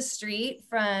across the street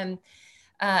from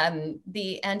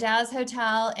the Andaz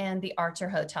Hotel and the Archer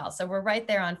Hotel. So we're right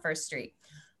there on First Street.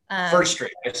 First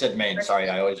Street. I said Main. Sorry,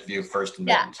 I always view First and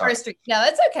Main. Yeah, Sorry. First Street. No,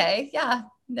 it's okay. Yeah,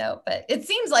 no, but it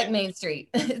seems like Main Street.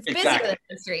 It's busier than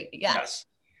Main Street. Yeah. Yes.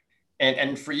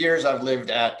 And for years I've lived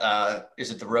at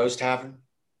is it the Rose Tavern?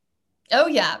 Oh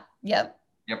yeah. Yep.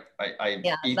 Yep. I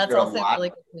Yeah, eat that's there a also lot. really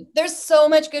good food. There's so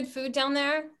much good food down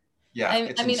there. Yeah.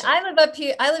 I mean, I live up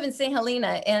here. I live in St.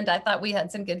 Helena, and I thought we had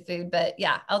some good food, but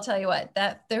yeah, I'll tell you what,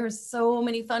 that there's so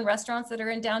many fun restaurants that are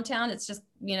in downtown. It's just,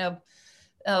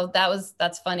 oh,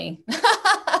 that's funny.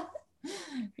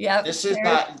 Yeah.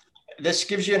 This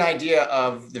gives you an idea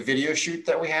of the video shoot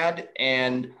that we had.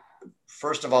 And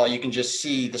first of all, you can just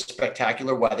see the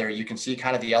spectacular weather. You can see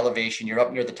kind of the elevation. You're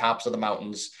up near the tops of the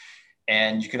mountains.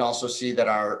 And you can also see that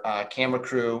our camera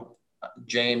crew,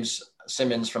 James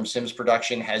Simmons from Sims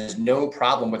Production, has no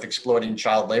problem with exploiting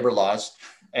child labor laws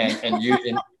and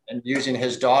using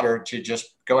his daughter to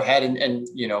just go ahead and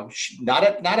not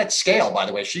at scale, by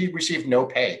the way. She received no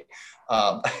pay.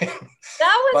 That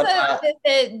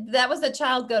was a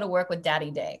child go to work with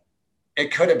daddy day.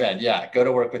 It could have been, yeah. Go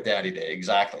to work with daddy day.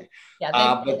 Exactly.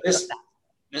 Yeah. But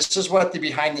this is what the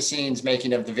behind the scenes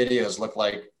making of the videos look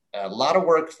like. A lot of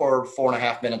work for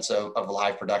 4.5 minutes of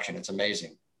live production. It's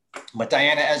amazing. But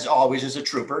Diana, as always, is a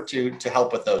trooper to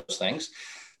help with those things.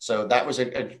 So that was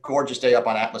a gorgeous day up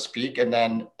on Atlas Peak. And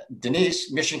then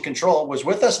Denise, Mission Control, was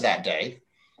with us that day.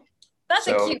 That's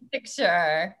a cute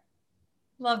picture.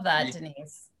 Love that,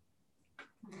 Denise.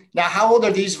 Now, how old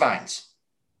are these vines?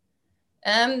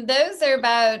 Those are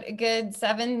about a good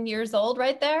 7 years old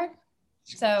right there.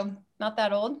 So not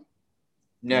that old.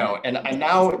 No, and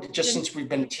now, just since we've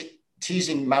been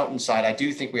teasing Mountainside, I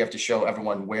do think we have to show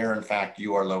everyone where, in fact,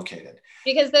 you are located.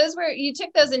 Because you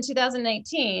took those in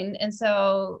 2019, and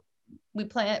so we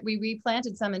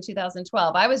replanted some in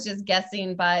 2012. I was just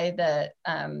guessing by the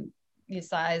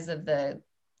size of the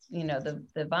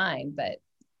vine, but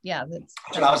yeah, that's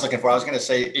what I was looking for. I was going to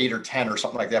say 8 or 10 or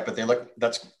something like that, but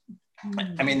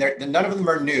I mean, none of them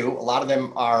are new. A lot of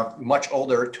them are much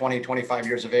older, 20, 25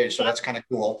 years of age. So that's kind of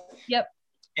cool. Yep.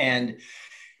 And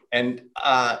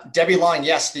Debbie Long,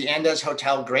 yes, the Andes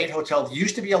Hotel, great hotel,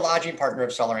 used to be a lodging partner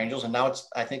of Cellar Angels, and now it's,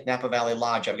 I think, Napa Valley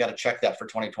Lodge. I've got to check that for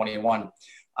 2021.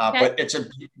 Okay. But it's a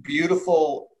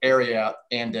beautiful area,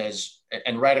 Andes,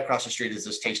 and right across the street is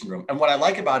this tasting room. And what I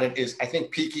like about it is, I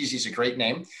think Peak Easy is a great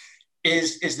name.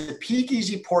 Is the Peak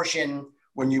Easy portion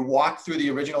when you walk through the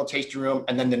original tasting room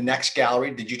and then the next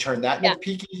gallery? Did you turn that into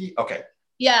Peak Easy? Okay.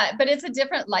 Yeah, but it's a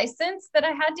different license that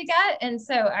I had to get. And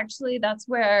so actually that's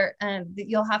where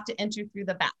you'll have to enter through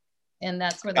the back. And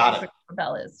that's where the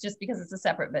bell is, just because it's a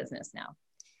separate business now.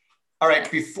 All right,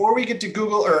 before we get to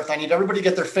Google Earth, I need everybody to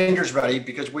get their fingers ready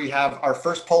because we have our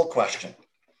first poll question.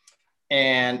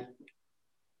 And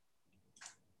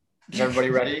is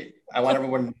everybody ready? I want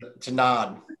everyone to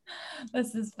nod.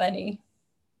 This is funny.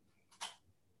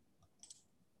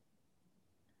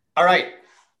 All right.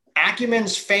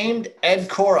 Acumen's famed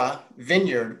Edcora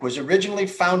vineyard was originally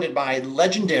founded by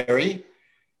legendary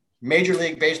Major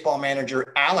League Baseball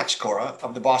manager Alex Cora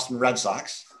of the Boston Red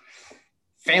Sox,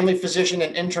 family physician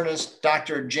and internist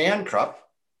Dr. Jan Krupp,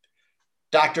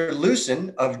 Dr.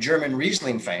 Lucen of German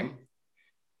Riesling fame,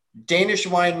 Danish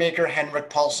winemaker Henrik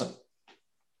Paulsen.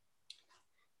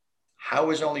 How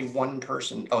is only one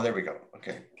person? Oh, there we go.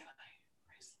 Okay.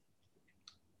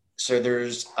 So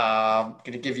there's, going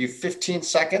to give you 15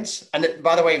 seconds. And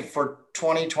by the way, for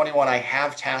 2021, I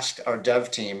have tasked our dev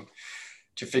team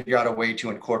to figure out a way to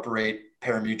incorporate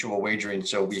pari-mutuel wagering.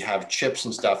 So we have chips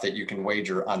and stuff that you can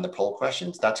wager on the poll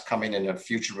questions. That's coming in a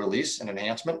future release and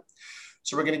enhancement.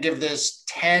 So we're going to give this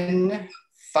 10,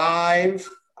 5,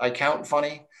 I count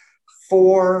funny,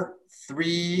 4,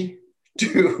 3,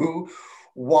 2,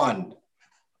 1.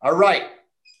 All right.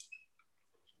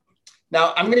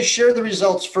 Now I'm going to share the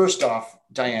results first off,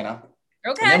 Diana.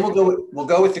 Okay. And then we'll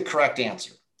go with the correct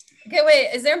answer. Okay,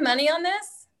 wait, is there money on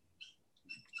this?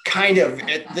 Kind of.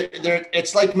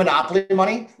 It's like Monopoly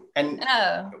money. And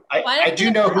I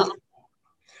do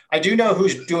know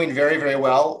who's doing very, very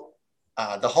well.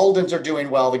 The Holdens are doing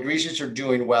well. The Greases are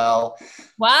doing well.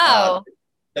 Wow.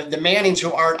 The Mannings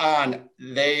who aren't on,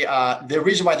 the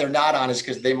reason why they're not on is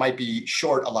because they might be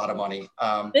short a lot of money.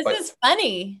 This is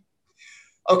funny.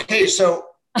 Okay, so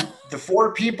the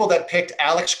 4 people that picked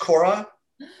Alex Cora,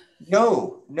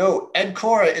 no,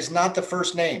 Edcora is not the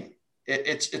first name.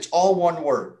 It's all one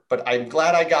word, but I'm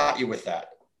glad I got you with that.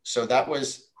 So that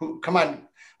was who. Come on,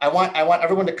 I want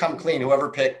everyone to come clean. Whoever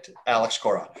picked Alex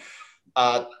Cora,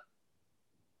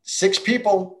 6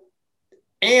 people,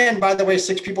 and by the way,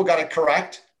 6 people got it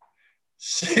correct.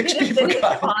 6 people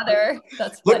got it. Father.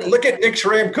 That's funny. Look at Nick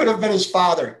Schramm. Could have been his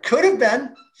father. Could have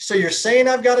been. So you're saying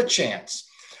I've got a chance.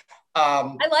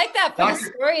 I like that for the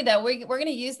Dr. story, though. We're going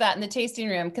to use that in the tasting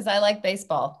room because I like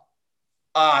baseball.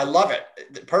 I love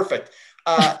it. Perfect.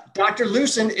 Dr.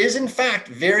 Lucen is in fact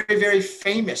very, very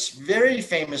famous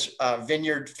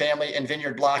vineyard family and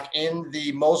vineyard block in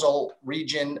the Mosel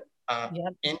region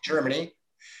in Germany.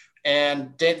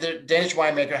 And the Danish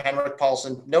winemaker Henrik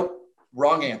Paulsen, nope,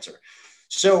 wrong answer.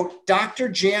 So Dr.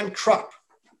 Jan Krupp,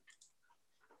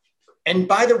 and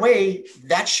by the way,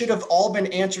 that should have all been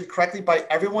answered correctly by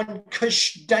everyone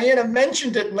because Diana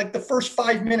mentioned it in like the first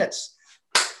 5 minutes.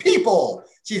 People,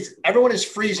 see, everyone is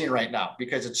freezing right now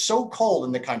because it's so cold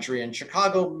in the country. In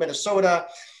Chicago, Minnesota,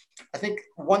 I think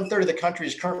 1/3 of the country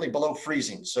is currently below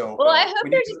freezing. So, well, I hope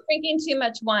they're just drinking too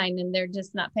much wine and they're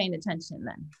just not paying attention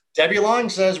then. Debbie Long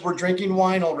says we're drinking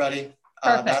wine already.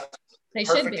 Perfect. They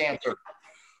should be. Answer.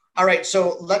 All right,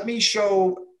 so let me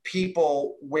show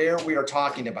people where we are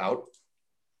talking about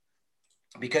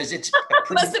because it's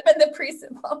must have been the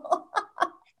pre-symbol.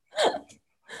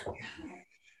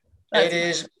 It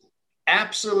is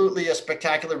absolutely a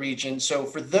spectacular region. So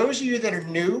for those of you that are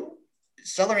new,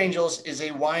 Cellar Angels is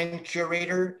a wine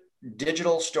curator,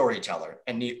 digital storyteller.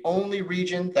 And the only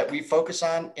region that we focus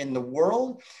on in the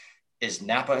world is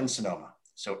Napa and Sonoma.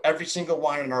 So every single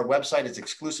wine on our website is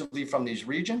exclusively from these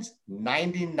regions.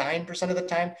 99% of the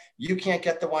time, you can't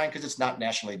get the wine because it's not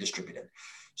nationally distributed.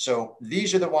 So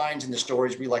these are the wines and the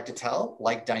stories we like to tell,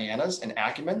 like Diana's and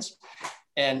Acumen's.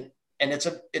 And it's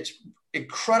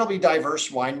incredibly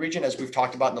diverse wine region, as we've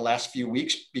talked about in the last few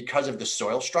weeks, because of the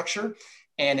soil structure.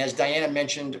 And as Diana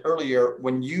mentioned earlier,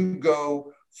 when you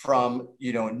go from,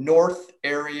 north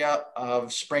area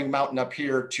of Spring Mountain up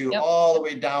here to all the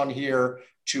way down here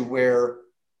to where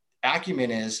Acumen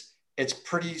is, it's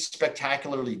pretty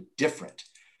spectacularly different.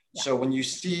 Yeah. So when you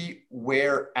see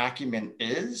where Acumen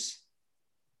is,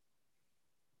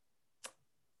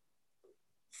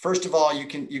 first of all, you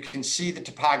can see the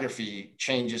topography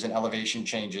changes and elevation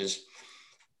changes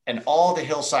and all the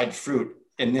hillside fruit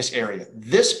in this area.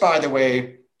 This, by the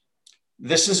way,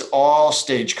 this is all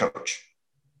Stagecoach.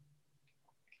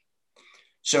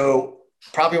 So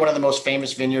probably one of the most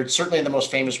famous vineyards, certainly the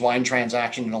most famous wine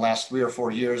transaction in the last 3 or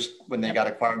 4 years when they got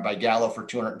acquired by Gallo for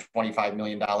 $225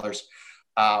 million.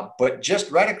 But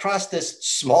just right across this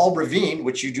small ravine,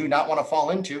 which you do not want to fall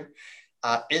into,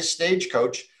 is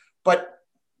Stagecoach. But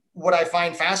what I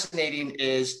find fascinating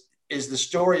is the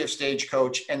story of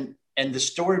Stagecoach and the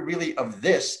story really of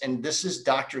this. And this is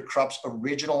Dr. Krupp's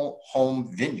original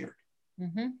home vineyard.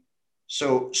 Mm-hmm.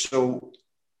 So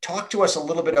talk to us a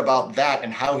little bit about that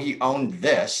and how he owned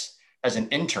this as an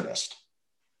internist.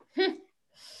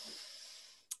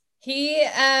 He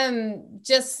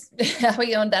just how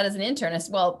he owned that as an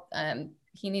internist. Well,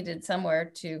 he needed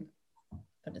somewhere to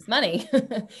put his money.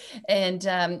 And,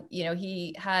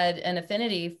 he had an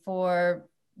affinity for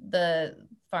the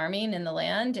farming and the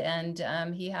land.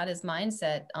 And he had his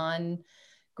mindset on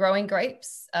growing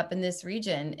grapes up in this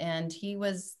region. And he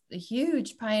was a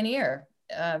huge pioneer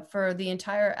for the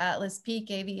entire Atlas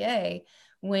Peak AVA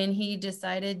when he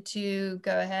decided to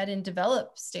go ahead and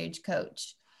develop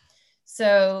Stagecoach.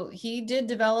 So he did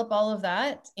develop all of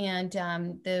that, and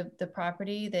the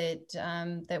property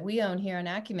that we own here in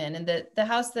Acumen, and the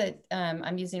house that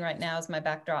I'm using right now as my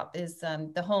backdrop is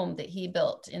the home that he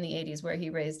built in the 80s where he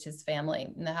raised his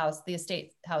family. And the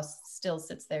estate house still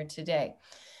sits there today.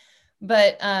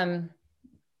 But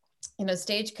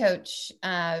Stagecoach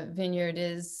Vineyard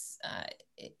is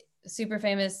super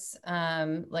famous.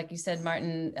 Like you said,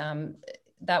 Martin,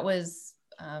 that was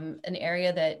an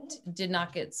area that did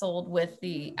not get sold with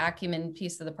the Acumen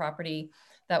piece of the property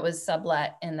that was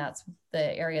sublet. And that's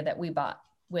the area that we bought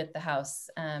with the house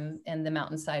and the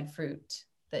Mountainside fruit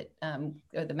that,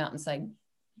 or the Mountainside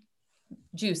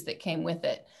juice that came with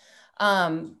it.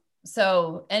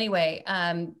 So anyway,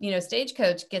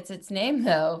 Stagecoach gets its name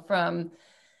though from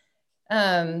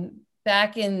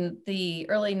back in the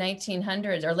early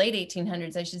 1900s or late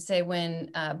 1800s, I should say,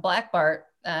 when Black Bart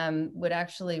would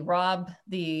actually rob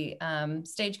the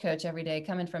stagecoach every day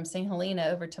coming from St. Helena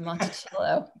over to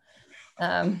Monticello.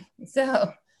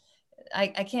 So I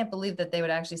can't believe that they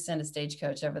would actually send a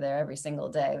stagecoach over there every single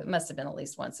day. It must have been at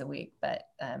least once a week, but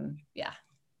yeah.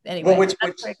 Anyway, well, what's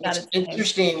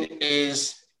interesting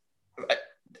is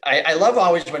I love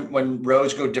always when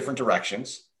roads go different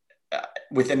directions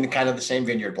within kind of the same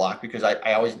vineyard block, because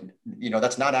I always,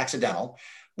 that's not accidental.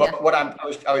 But what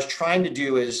I was trying to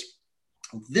do is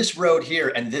this road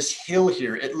here and this hill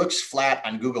here, it looks flat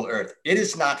on Google Earth. It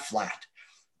is not flat.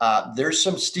 There's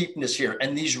some steepness here,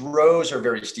 and these rows are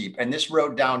very steep. And this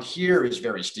road down here is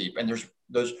very steep. And there's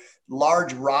those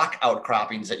large rock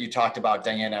outcroppings that you talked about,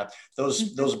 Diana,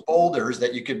 those boulders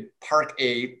that you could park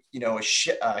a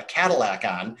Cadillac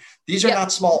on. These are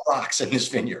not small rocks in this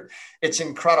vineyard. It's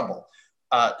incredible.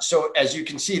 So as you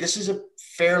can see, this is a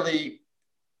fairly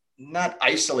not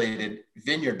isolated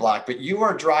vineyard block, but you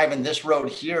are driving this road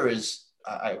here is,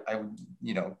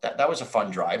 that was a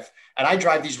fun drive. And I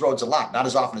drive these roads a lot, not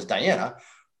as often as Diana,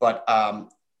 but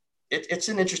it's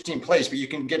an interesting place, but you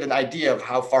can get an idea of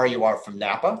how far you are from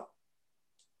Napa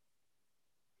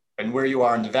and where you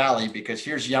are in the valley, because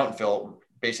here's Yountville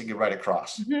basically right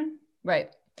across. Mm-hmm.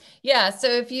 Right. Yeah. So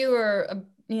if you were,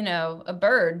 a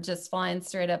bird just flying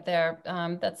straight up there,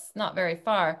 that's not very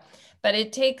far, but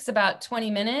it takes about 20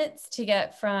 minutes to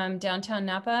get from downtown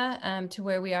Napa to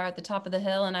where we are at the top of the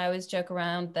hill. And I always joke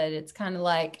around that it's kind of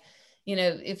like,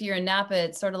 if you're in Napa,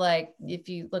 it's sort of like, if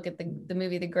you look at the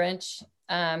movie, The Grinch,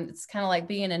 it's kind of like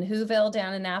being in Whoville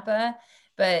down in Napa,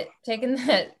 but taking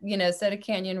that, Soda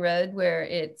Canyon Road where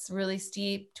it's really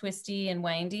steep, twisty and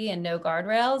windy and no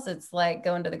guardrails, it's like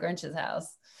going to the Grinch's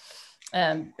house.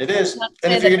 It is.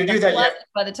 And if you're going to do that,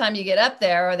 by the time you get up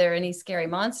there, are there any scary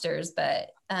monsters?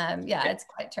 But it's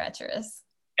quite treacherous.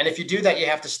 And if you do that, you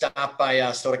have to stop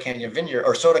by Soda Canyon Vineyard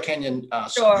or Soda Canyon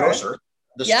Grocer,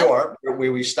 the store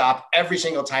where we stop every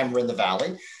single time we're in the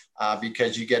valley,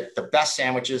 because you get the best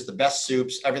sandwiches, the best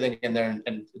soups, everything in there,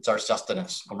 and it's our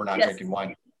sustenance when we're not drinking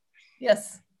wine.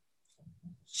 Yes.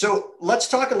 So let's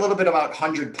talk a little bit about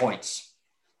 100 points.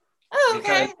 Oh,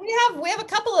 okay. We have a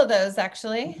couple of those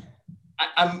actually.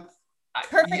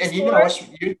 Perfect. And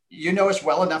you know us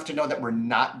well enough to know that we're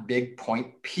not big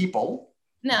point people.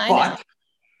 No, I know.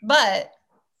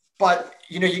 But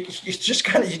you just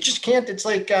can't. It's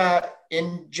like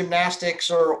in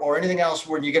gymnastics or anything else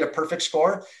when you get a perfect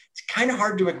score, it's kind of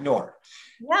hard to ignore.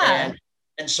 Yeah.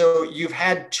 And so you've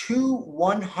had 2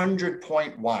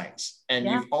 100-point wines, and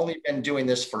you've only been doing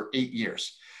this for 8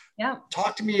 years. Yeah.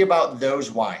 Talk to me about those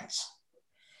wines.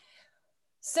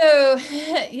 So,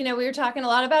 we were talking a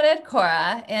lot about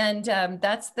Edcora, and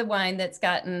that's the wine that's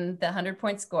gotten the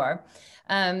 100-point score.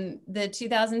 The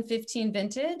 2015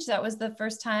 vintage, that was the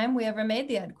first time we ever made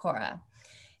the Edcora.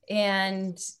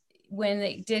 And when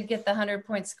it did get the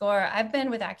 100-point score, I've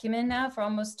been with Acumen now for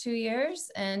almost 2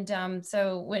 years. And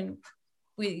so when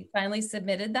we finally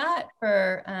submitted that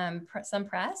for some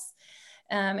press,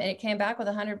 and it came back with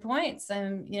 100 points.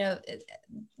 And,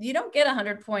 you don't get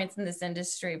 100 points in this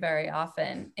industry very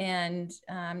often. And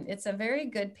it's a very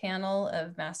good panel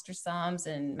of master somms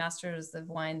and masters of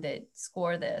wine that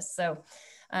score this. So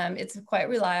it's quite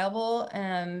reliable.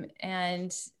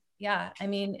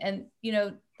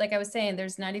 Like I was saying,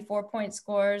 there's 94-point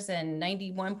scores and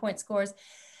 91-point scores.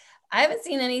 I haven't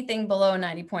seen anything below a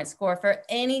 90-point score for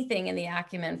anything in the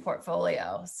Acumen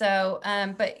portfolio. So,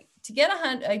 but to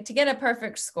get a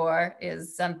perfect score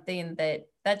is something that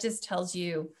just tells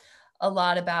you a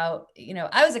lot about,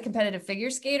 I was a competitive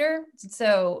figure skater.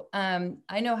 So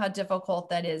I know how difficult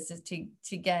that is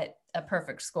to get a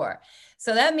perfect score.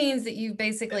 So that means that you've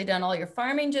basically done all your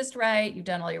farming just right. You've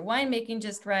done all your winemaking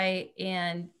just right.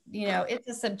 And, it's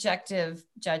a subjective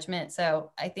judgment.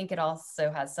 So I think it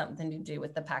also has something to do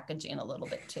with the packaging a little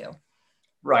bit too.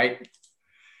 Right.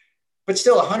 But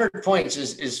still 100 points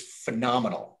is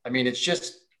phenomenal. I mean, it's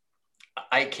just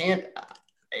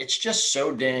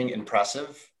so dang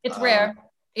impressive. It's rare.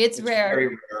 It's rare. Very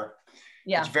rare.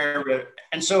 Yeah. It's very rare.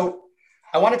 And so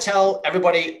I want to tell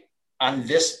everybody on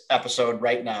this episode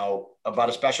right now about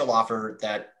a special offer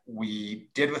that we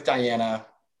did with Diana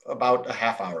about a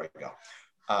half hour ago,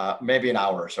 maybe an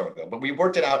hour or so ago, but we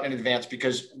worked it out in advance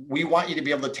because we want you to be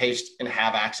able to taste and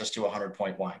have access to a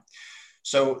 100-point wine.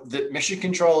 So the Mission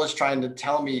Control is trying to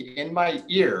tell me in my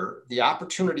ear, the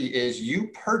opportunity is you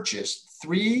purchase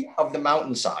 3 of the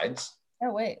Mountainsides.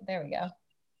 Oh, wait, there we go.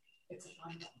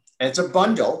 It's a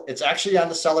bundle. It's actually on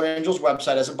the Cellar Angels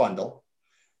website as a bundle.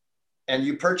 And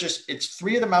you purchase, it's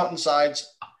 3 of the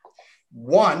Mountainsides,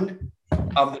 1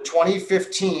 of the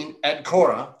 2015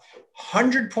 Edcora,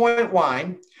 100-point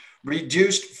wine,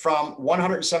 reduced from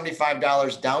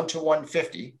 $175 down to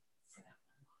 $150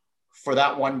 for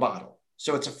that one bottle.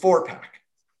 So it's a 4-pack.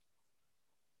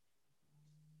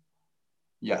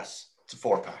 Yes, it's a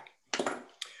 4-pack.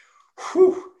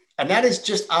 Whew. And that is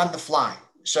just on the fly.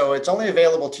 So it's only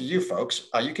available to you folks.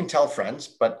 You can tell friends,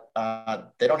 but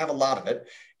they don't have a lot of it.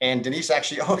 And Denise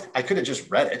actually, I could have just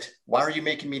read it. Why are you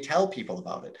making me tell people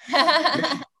about it?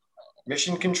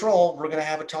 Mission Control, we're going to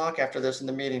have a talk after this in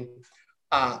the meeting.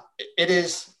 It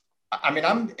is,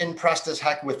 I'm impressed as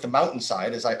heck with the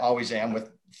Mountainside, as I always am with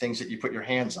things that you put your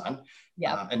hands on.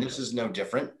 Yeah. And this is no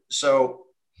different. So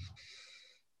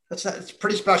It's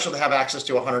pretty special to have access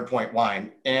to a 100-point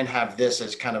wine and have this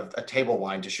as kind of a table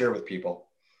wine to share with people.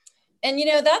 And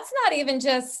that's not even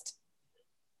just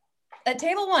a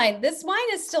table wine. This wine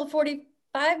is still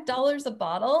 $45 a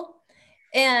bottle.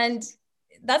 And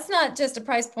that's not just a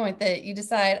price point that you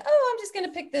decide, oh, I'm just going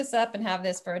to pick this up and have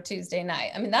this for a Tuesday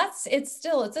night. I mean, it's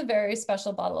a very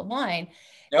special bottle of wine.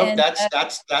 No, and, that's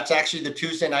actually the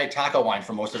Tuesday night taco wine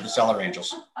for most of the Cellar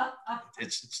Angels.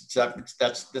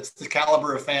 That's the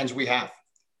caliber of fans we have.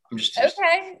 I'm just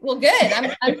okay. Well, good.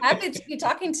 I'm happy to be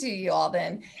talking to you all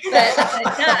then. But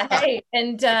yeah, hey,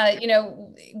 and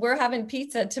we're having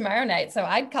pizza tomorrow night, so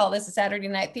I'd call this a Saturday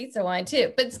night pizza wine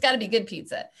too. But it's got to be good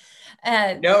pizza.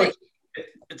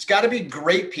 It's got to be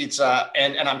great pizza,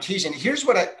 and I'm teasing. Here's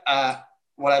what I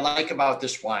like about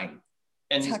this wine,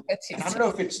 and I don't know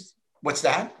if it's what's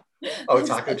that. Oh,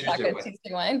 Taco Tuesday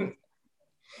wine.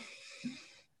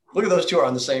 Look at those two are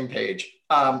on the same page.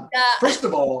 First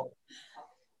of all,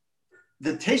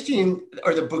 the tasting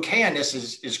or the bouquet on this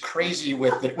is crazy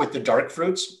with the dark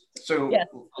fruits. So yes.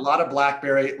 A lot of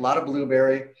blackberry, a lot of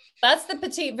blueberry. That's the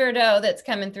Petit Verdot that's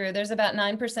coming through. There's about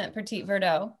 9% Petit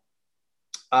Verdot.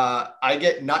 I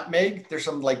get nutmeg. There's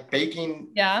some like baking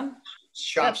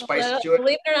shop spice to it.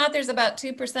 Believe it or not, there's about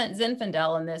 2%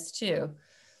 Zinfandel in this too.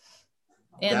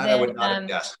 And that then, I would not have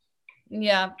guessed.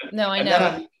 Yeah, no, I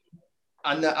know.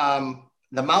 On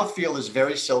the mouthfeel is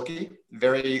very silky,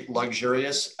 very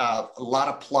luxurious. A lot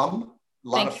of plum, a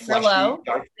lot of fleshy. Merlot.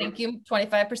 Thank you.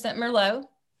 25% Merlot.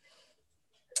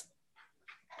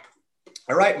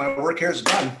 All right, my work here is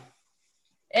done.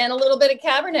 And a little bit of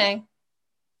Cabernet.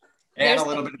 And a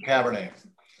little bit of Cabernet.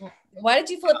 Why did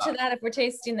you flip to that if we're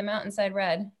tasting the Mountainside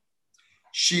Red?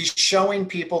 She's showing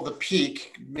people the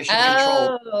peak mission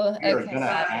control. You're okay, gonna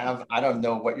have, I don't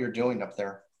know what you're doing up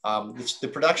there. It's the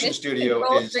production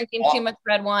studio is drinking too much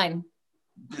red wine.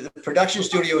 The production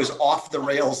studio is off the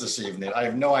rails this evening. I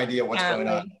have no idea what's going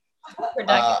on.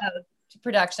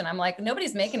 Production. I'm like,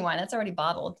 nobody's making wine. That's already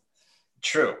bottled.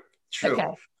 True. Okay.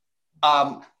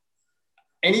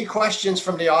 Any questions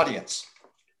from the audience?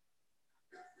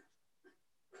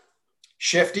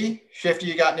 Shifty,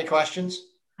 you got any questions?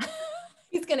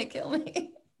 He's gonna kill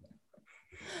me.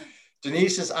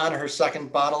 Denise is on her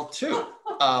second bottle too.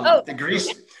 The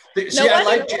grease.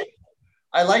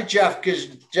 I like Jeff because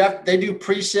Jeff, they do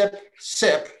pre-sip,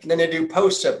 sip, and then they do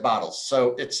post-sip bottles.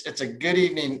 So it's a good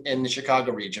evening in the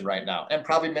Chicago region right now, and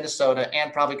probably Minnesota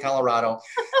and probably Colorado,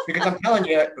 because I'm telling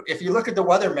you, if you look at the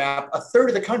weather map, a third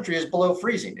of the country is below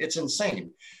freezing. It's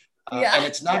insane. And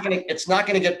it's not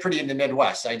gonna get pretty in the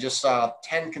Midwest. I just saw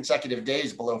 10 consecutive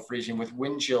days below freezing with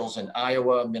wind chills in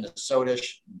Iowa, Minnesota,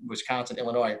 Wisconsin,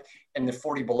 Illinois, and the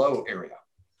 40 below area.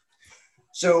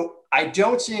 So I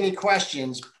don't see any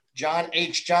questions.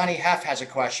 Johnny Heff has a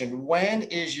question. When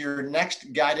is your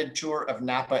next guided tour of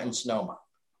Napa and Sonoma?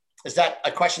 Is that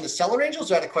a question to Cellar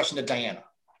Angels or is that a question to Diana?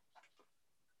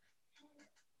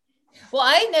 Well,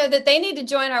 I know that they need to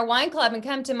join our wine club and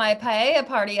come to my paella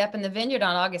party up in the vineyard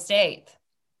on August 8th.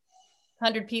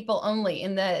 100 people only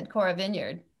in the Edcora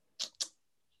vineyard.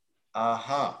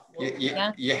 Uh-huh.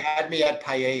 You had me at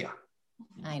paella.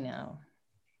 I know.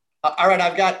 All right,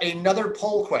 I've got another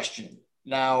poll question.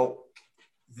 Now,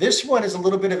 this one is a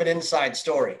little bit of an inside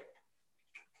story.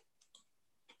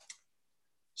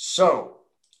 So,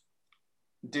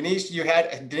 Denise,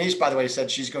 by the way,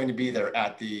 said she's going to be there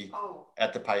at the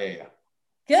paella.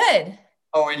 Good.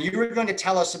 Oh, and you were going to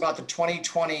tell us about the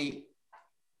 2020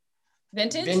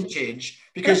 vintage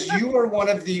because you are one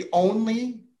of the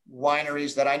only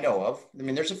wineries that I know of. I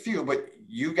mean, there's a few, but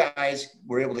you guys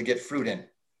were able to get fruit in.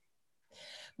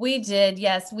 We did,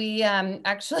 yes. We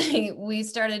actually we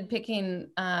started picking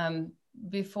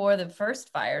before the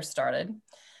first fire started.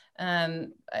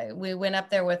 We went up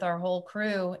there with our whole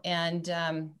crew and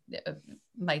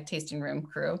my tasting room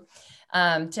crew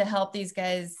to help these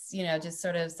guys, just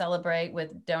sort of celebrate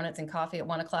with donuts and coffee at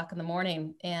 1 o'clock in the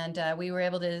morning. And we were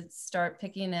able to start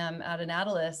picking them out in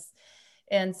Atlas.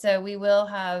 And so we will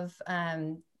have, a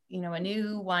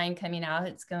new wine coming out.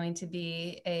 It's going to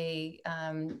be a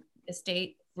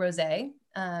estate rosé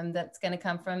that's going to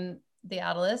come from the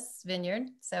Atlas vineyard.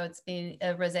 So it's been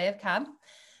a rosé of Cab.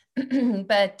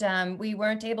 But we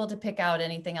weren't able to pick out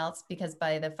anything else because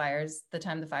by the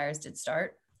time the fires did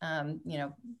start,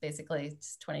 basically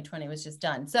 2020 was just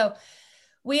done. So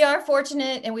we are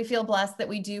fortunate and we feel blessed that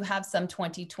we do have some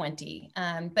 2020.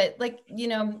 But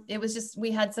it was just,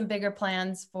 we had some bigger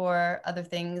plans for other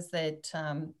things that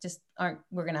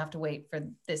we're going to have to wait for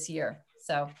this year.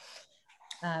 So,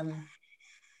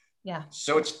 yeah.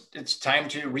 So it's time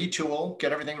to retool,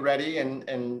 get everything ready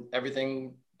and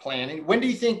everything planning. When do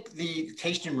you think the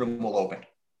tasting room will open?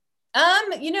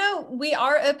 You know, we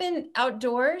are open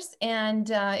outdoors, and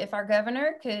if our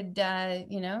governor could,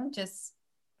 you know, just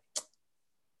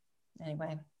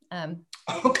anyway.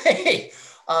 Okay,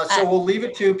 so we'll leave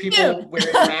it to people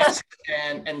wearing masks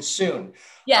and soon.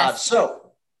 Yes.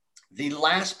 So the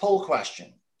last poll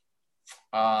question.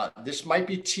 This might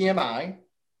be TMI,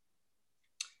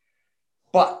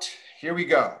 but here we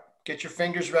go. Get your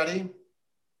fingers ready.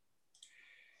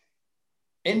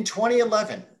 In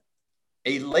 2011,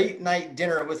 a late night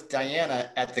dinner with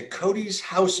Diana at the Cody's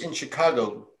house in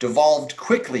Chicago devolved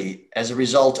quickly as a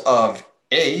result of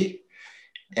A,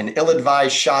 an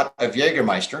ill-advised shot of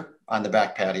Jägermeister on the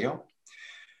back patio,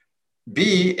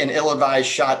 B, an ill-advised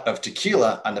shot of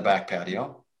tequila on the back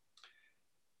patio,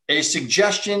 a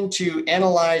suggestion to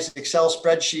analyze Excel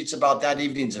spreadsheets about that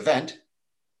evening's event,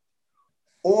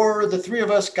 or the three of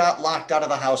us got locked out of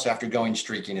the house after going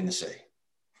streaking in the city.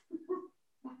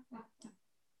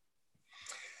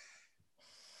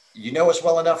 You know us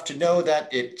well enough to know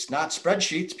that it's not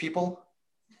spreadsheets, people.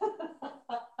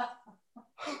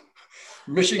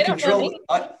 Mission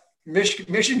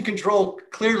Control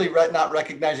clearly not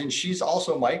recognizing she's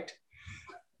also mic'd.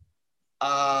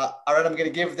 All right, I'm going to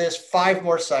give this 5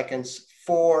 more seconds.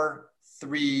 4,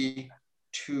 3,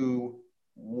 2,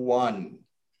 1.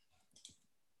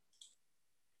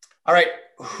 All right,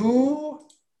 who,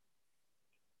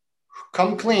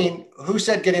 come clean, who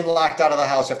said getting locked out of the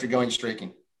house after going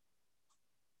streaking?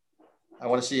 I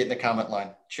want to see it in the comment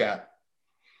line, chat.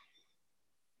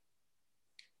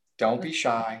 Don't be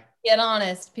shy. Get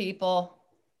honest, people.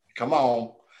 Come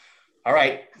on. All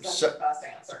right. So,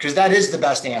 because that is the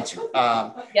best answer.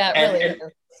 Yeah, it really is.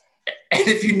 And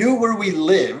if you knew where we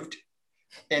lived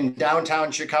in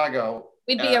downtown Chicago,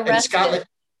 we'd be arrested. In Scotland,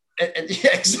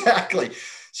 yeah, exactly.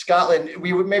 Scotland,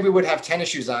 we would have tennis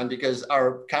shoes on because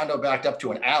our condo backed up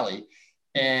to an alley.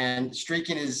 And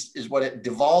streaking is what it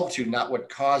devolved to, not what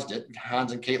caused it.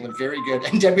 Hans and Caitlin, very good.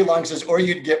 And Debbie Long says, or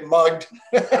you'd get mugged.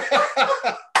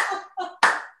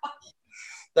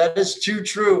 That is too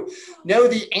true. No,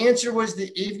 the answer was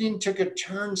the evening took a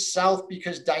turn south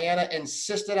because Diana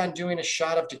insisted on doing a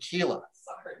shot of tequila.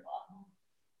 Sorry, Mom.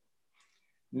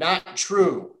 Not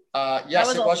true.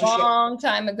 Yes, it was a long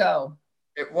time ago.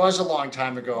 It was a long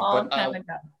time ago. Long time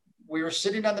ago. We were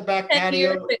sitting on the back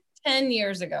patio. 10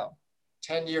 years ago.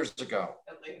 10 years ago.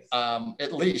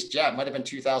 At least, yeah, it might have been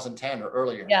 2010 or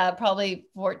earlier. Yeah, probably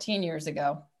 14 years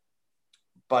ago.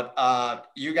 But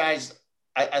you guys,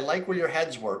 I like where your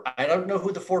heads were. I don't know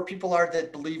who the 4 people are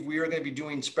that believe we are going to be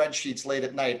doing spreadsheets late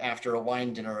at night after a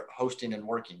wine dinner, hosting and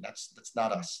working. That's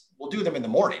not us. We'll do them in the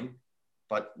morning,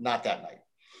 but not that night.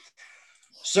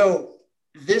 So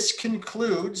this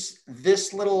concludes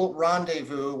this little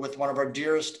rendezvous with one of our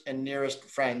dearest and nearest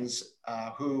friends,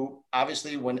 who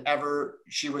obviously, whenever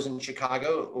she was in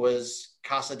Chicago, was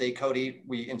Casa de Cody.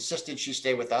 We insisted she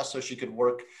stay with us so she could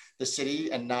work the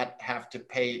city and not have to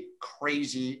pay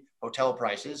crazy hotel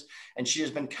prices. And she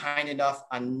has been kind enough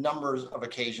on numbers of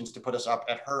occasions to put us up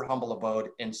at her humble abode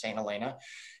in St. Helena.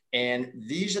 And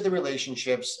these are the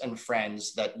relationships and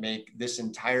friends that make this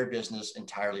entire business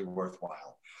entirely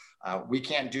worthwhile. We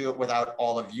can't do it without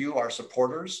all of you, our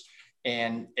supporters.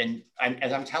 And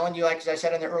as I'm telling you, like as I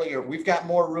said in there earlier, we've got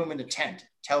more room in the tent.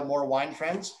 Tell more wine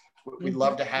friends. We'd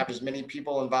love to have as many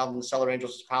people involved in the Cellar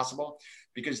Angels as possible,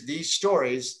 because these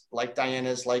stories, like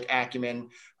Diana's, like Acumen,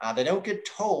 they don't get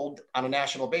told on a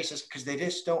national basis because they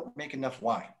just don't make enough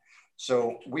wine.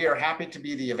 So we are happy to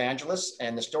be the evangelists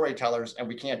and the storytellers, and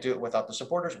we can't do it without the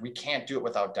supporters. We can't do it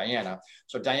without Diana.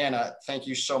 So Diana, thank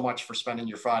you so much for spending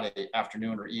your Friday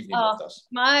afternoon or evening with us.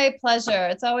 My pleasure.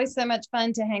 It's always so much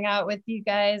fun to hang out with you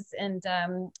guys. And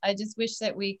I just wish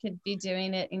that we could be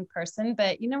doing it in person,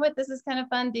 but you know what? This is kind of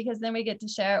fun because then we get to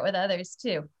share it with others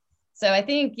too. So I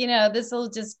think, you know, this will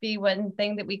just be one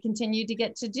thing that we continue to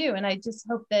get to do. And I just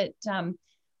hope that,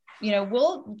 you know,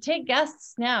 we'll take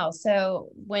guests now. So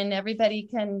when everybody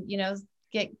can, you know,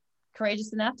 get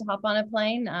courageous enough to hop on a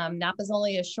plane, Napa's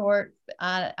only a short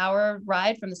hour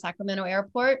ride from the Sacramento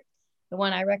airport. The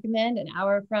one I recommend, an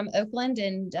hour from Oakland.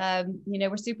 And, you know,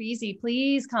 we're super easy.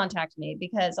 Please contact me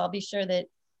because I'll be sure that,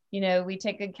 you know, we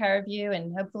take good care of you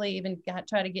and hopefully even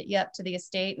try to get you up to the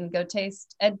estate and go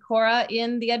taste Edcora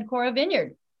in the Edcora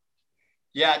vineyard.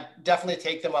 Yeah, definitely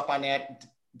take them up on that.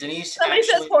 Denise, somebody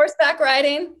says horseback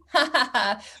riding.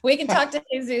 We can talk to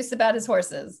Jesus about his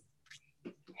horses.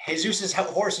 Jesus's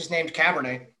horse is named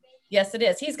Cabernet. Yes, it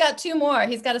is. He's got 2 more.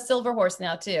 He's got a silver horse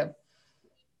now too.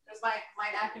 There's my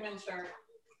Acumen shirt.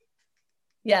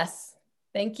 Yes,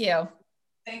 thank you.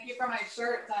 Thank you for my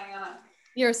shirt, Diana.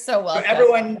 You're so welcome. So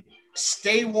everyone,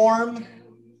 stay warm,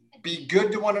 be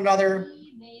good to one another,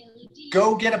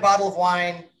 Go get a bottle of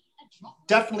wine.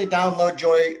 Definitely download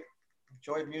Joy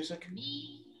Music.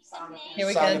 Here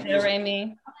we Sound go, of Do Music. Re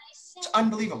Mi. It's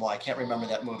unbelievable. I can't remember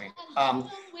that movie. I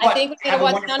But think we have gotta a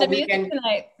watch Sound wonderful of Music weekend.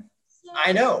 tonight.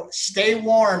 I know. Stay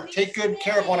warm. Take good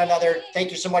care of one another.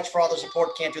 Thank you so much for all the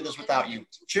support. Can't do this without you.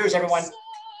 Cheers, everyone.